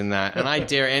she is in that. And I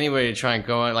dare anybody to try and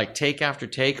go on, like, take after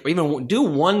take, or even do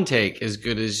one take as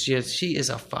good as she is. She is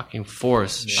a fucking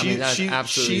force. Yeah.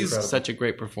 She's such a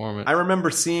great performance. I remember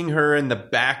seeing her in the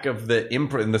back of the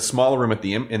in the small room at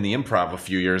in the Improv a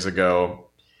few years ago,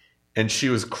 and she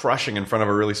was crushing in front of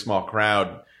a really small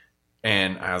crowd.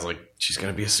 And I was like, she's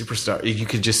gonna be a superstar. You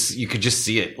could just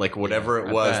see it, like whatever it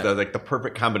was, the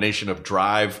perfect combination of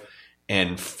drive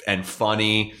and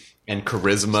funny. And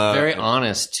charisma. She's very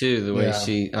honest too. The way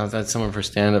she, that some of her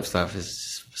stand-up stuff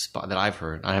is that I've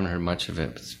heard. I haven't heard much of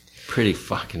it, but it's pretty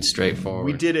fucking straightforward.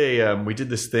 We did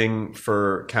this thing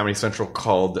for Comedy Central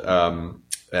called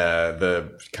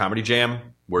the Comedy Jam,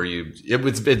 where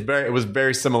it was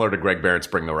very similar to Greg Barrett's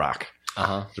Bring the Rock,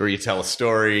 where you tell a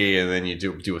story and then you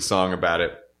do a song about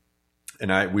it.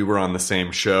 And we were on the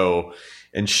same show,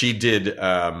 and she did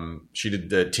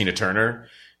the Tina Turner,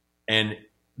 and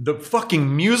the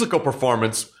fucking musical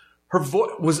performance, her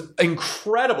voice was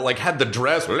incredible. Like, had the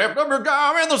dress,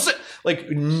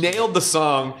 like, nailed the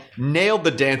song, nailed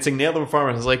the dancing, nailed the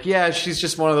performance. I was like, yeah, she's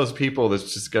just one of those people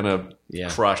that's just gonna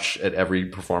crush at every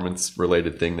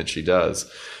performance-related thing that she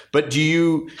does. But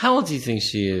how old do you think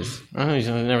she is? I don't know,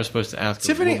 you're never supposed to ask.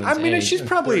 Tiffany, I mean, age. she's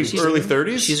probably early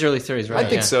 30s. She's early 30s, right? I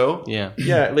think so. Yeah.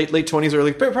 Yeah, late 20s,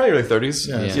 probably early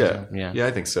 30s. Yeah,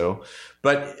 I think so.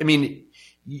 But, I mean,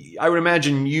 I would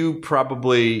imagine you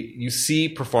see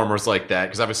performers like that,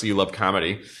 because obviously you love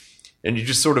comedy, and you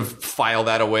just sort of file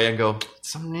that away and go,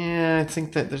 I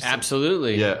think that there's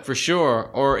absolutely, for sure,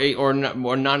 or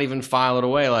not even file it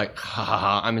away like,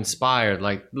 I'm inspired.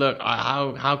 Like, look,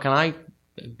 how can I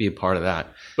be a part of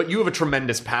that? But you have a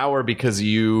tremendous power because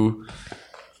you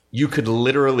could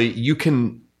literally you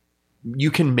can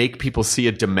make people see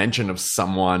a dimension of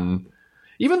someone.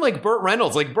 Even like Burt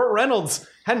Reynolds. Like, Burt Reynolds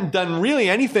hadn't done really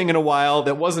anything in a while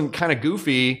that wasn't kind of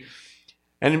goofy.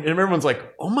 And everyone's like,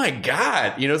 oh my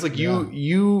God. It's like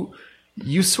you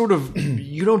sort of,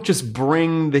 you don't just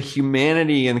bring the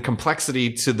humanity and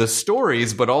complexity to the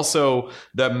stories, but also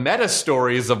the meta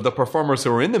stories of the performers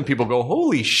who are in them. People go,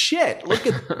 holy shit, look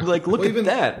at at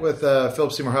that. With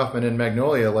Philip Seymour Hoffman in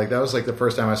Magnolia, like, that was like the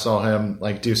first time I saw him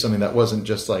like do something that wasn't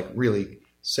just like really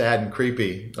sad and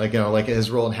creepy, like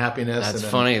his role in Happiness. That's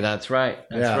funny. That's right.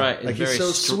 That's right. It's like, very he's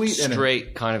so sweet,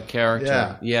 straight kind of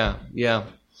character. Yeah.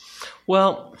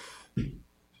 Well,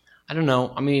 I don't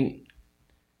know. I mean,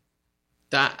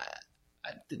 that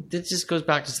just goes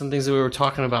back to some things that we were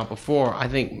talking about before. I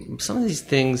think some of these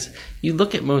things, you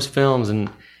look at most films, and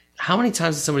how many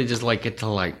times does somebody just like get to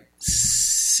like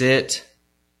sit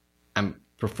and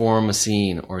perform a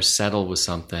scene or settle with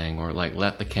something or like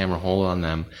let the camera hold on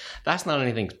them? That's not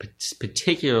anything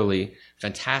particularly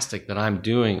fantastic that I'm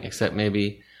doing, except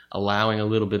maybe allowing a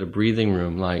little bit of breathing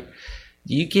room. Like,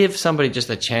 you give somebody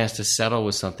just a chance to settle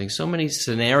with something. So many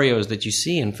scenarios that you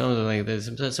see in films, like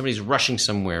somebody's rushing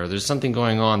somewhere, there's something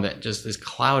going on that just is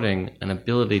clouding an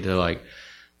ability to like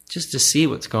just to see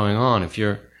what's going on. If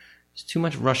you're too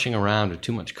much rushing around or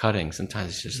too much cutting. Sometimes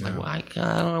it's just like, well, I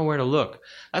don't know where to look.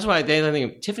 That's why I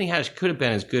think Tiffany Haddish could have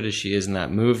been as good as she is in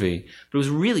that movie, but it was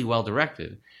really well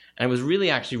directed. And it was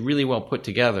actually really well put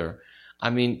together. I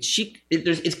mean,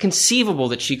 it's conceivable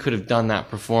that she could have done that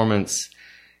performance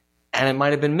and it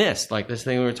might have been missed. Like this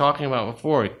thing we were talking about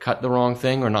before, cut the wrong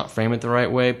thing or not frame it the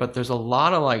right way. But there's a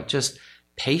lot of like just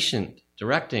patient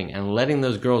directing and letting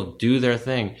those girls do their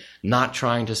thing, not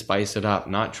trying to spice it up,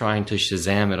 not trying to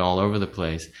Shazam it all over the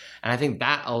place. And I think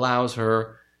that allows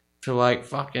her to like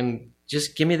fucking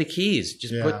just give me the keys.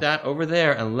 Just put that over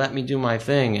there and let me do my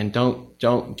thing and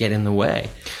don't get in the way.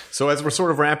 So as we're sort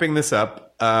of wrapping this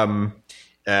up, I'm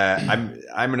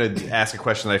going to ask a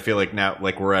question that I feel like now,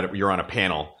 like you're on a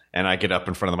panel. And I get up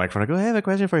in front of the microphone. I go, hey, I have a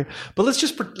question for you. But let's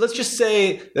just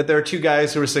say that there are two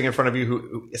guys who are sitting in front of you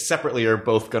who separately are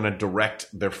both going to direct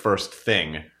their first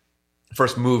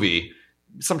movie,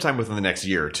 sometime within the next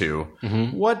year or two.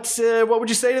 Mm-hmm. What would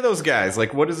you say to those guys?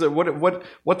 Like, what is it?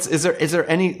 Is there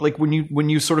any, like, when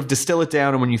you sort of distill it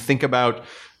down and when you think about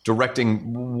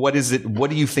directing, what is it? What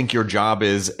do you think your job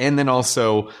is? And then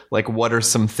also, like, what are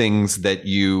some things that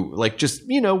you like, just,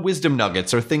 wisdom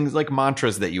nuggets or things like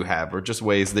mantras that you have, or just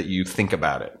ways that you think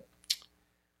about it?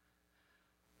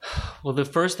 Well, the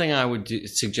first thing I would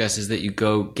suggest is that you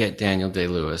go get Daniel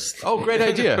Day-Lewis. Oh, great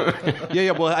idea!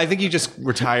 Yeah. Well, I think he just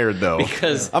retired though.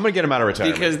 Because I'm gonna get him out of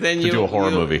retirement. Because then to do a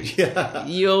horror movie. Yeah.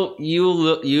 You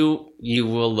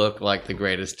will look like the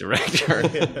greatest director.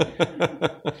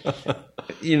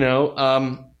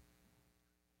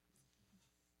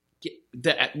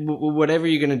 Whatever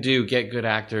you're going to do, get good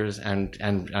actors, and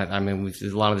I mean, a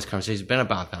lot of this conversation has been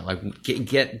about that. Like,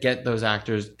 get those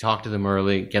actors, talk to them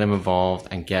early, get them involved,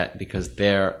 and because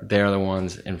they're the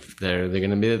ones, and they're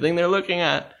going to be the thing they're looking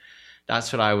at.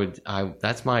 That's what I would.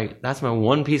 That's my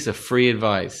one piece of free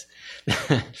advice.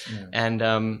 Yeah. And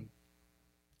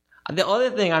the other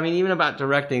thing, I mean, even about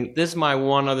directing, this is my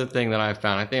one other thing that I've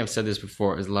found. I think I've said this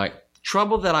before, is like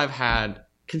trouble that I've had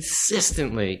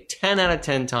consistently 10 out of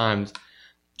 10 times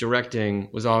directing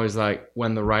was always like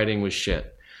when the writing was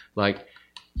shit. Like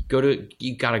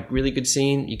you got a really good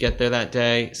scene, you get there that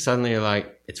day, suddenly you're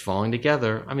like, it's falling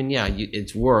together. I mean, yeah,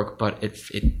 it's work, but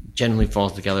it generally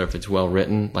falls together if it's well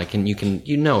written. Like, and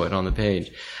you know it on the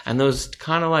page. And those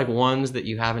kind of like ones that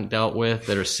you haven't dealt with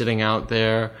that are sitting out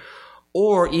there,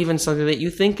 or even something that you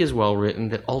think is well written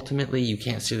that ultimately you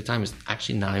can't see the time is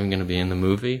actually not even going to be in the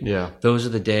movie. Yeah. Those are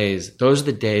the days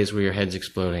where your head's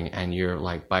exploding and you're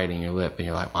like biting your lip and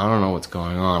you're like, I don't know what's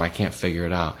going on. I can't figure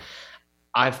it out.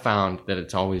 I've found that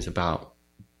it's always about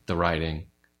the writing.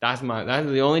 That's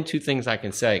the only two things I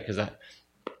can say, because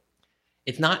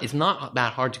it's not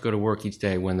that hard to go to work each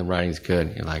day when the writing's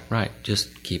good. You're like, right,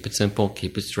 just keep it simple,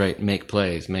 keep it straight, make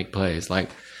plays. Like,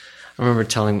 I remember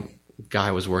telling guy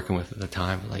I was working with at the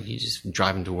time, like, you just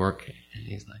drive him to work, and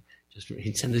he's like,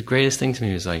 he said the greatest thing to me.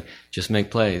 He was like, just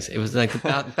make plays. It was like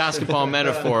the basketball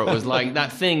metaphor. It was like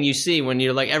that thing you see when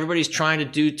you're like, everybody's trying to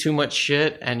do too much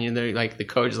shit, and they're like, the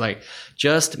coach is like,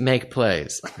 just make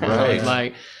plays. Right.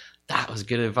 Like, that was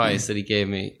good advice that he gave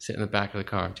me sitting in the back of the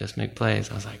car. Just make plays.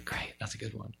 I was like, great, that's a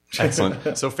good one.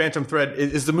 Excellent. So Phantom Thread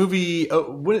is the movie.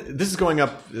 This is going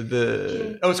up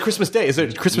it's Christmas Day. Is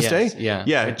it Christmas Day? Yeah.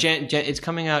 It's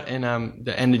coming out in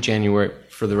the end of January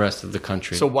for the rest of the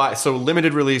country. So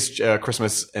limited release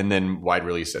Christmas, and then wide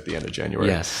release at the end of January.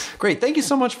 Yes. Great. Thank you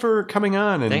so much for coming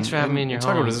on. Thanks for having me in your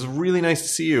home. This is really nice to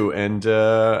see you, and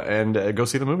go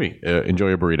see the movie. Enjoy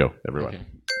your burrito, everyone. Okay.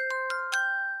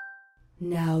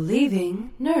 Now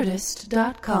leaving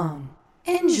Nerdist.com.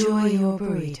 Enjoy your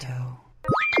burrito.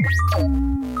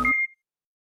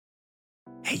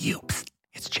 Hey, you. Psst,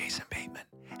 it's Jason Bateman.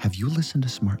 Have you listened to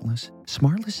Smartless?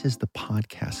 Smartless is the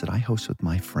podcast that I host with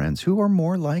my friends who are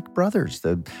more like brothers.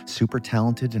 The super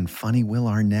talented and funny Will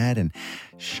Arnett, and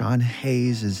Sean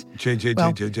Hayes is...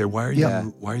 JJ, why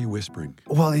are you whispering?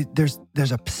 Well, there's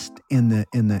a psst in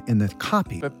the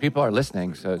copy. But people are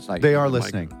listening, so it's like... They are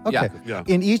listening. Okay. Yeah.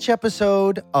 In each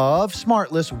episode of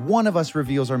Smartless, one of us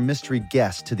reveals our mystery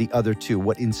guest to the other two.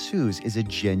 What ensues is a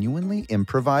genuinely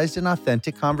improvised and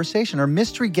authentic conversation. Our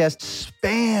mystery guests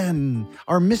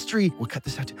we'll cut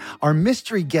this out too. Our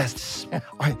mystery guests. All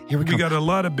right, here we go. We got a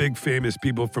lot of big famous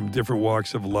people from different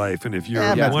walks of life, and if you're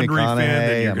a Matthew Wondery fan,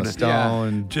 then you're Emma going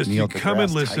Stone, just Neil you come deGrasse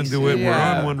and listen Tyson. to it. We're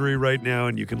on Wondery right now,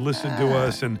 and you can listen to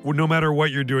us. And no matter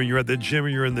what you're doing, you're at the gym or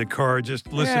you're in the car,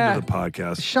 just listen to the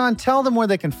podcast. Sean, tell them where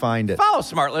they can find it. Follow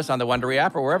Smartless on the Wondery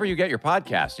app or wherever you get your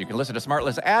podcasts. You can listen to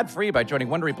Smartless ad-free by joining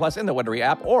Wondery Plus in the Wondery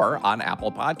app or on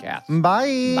Apple Podcasts.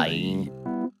 Bye. Bye.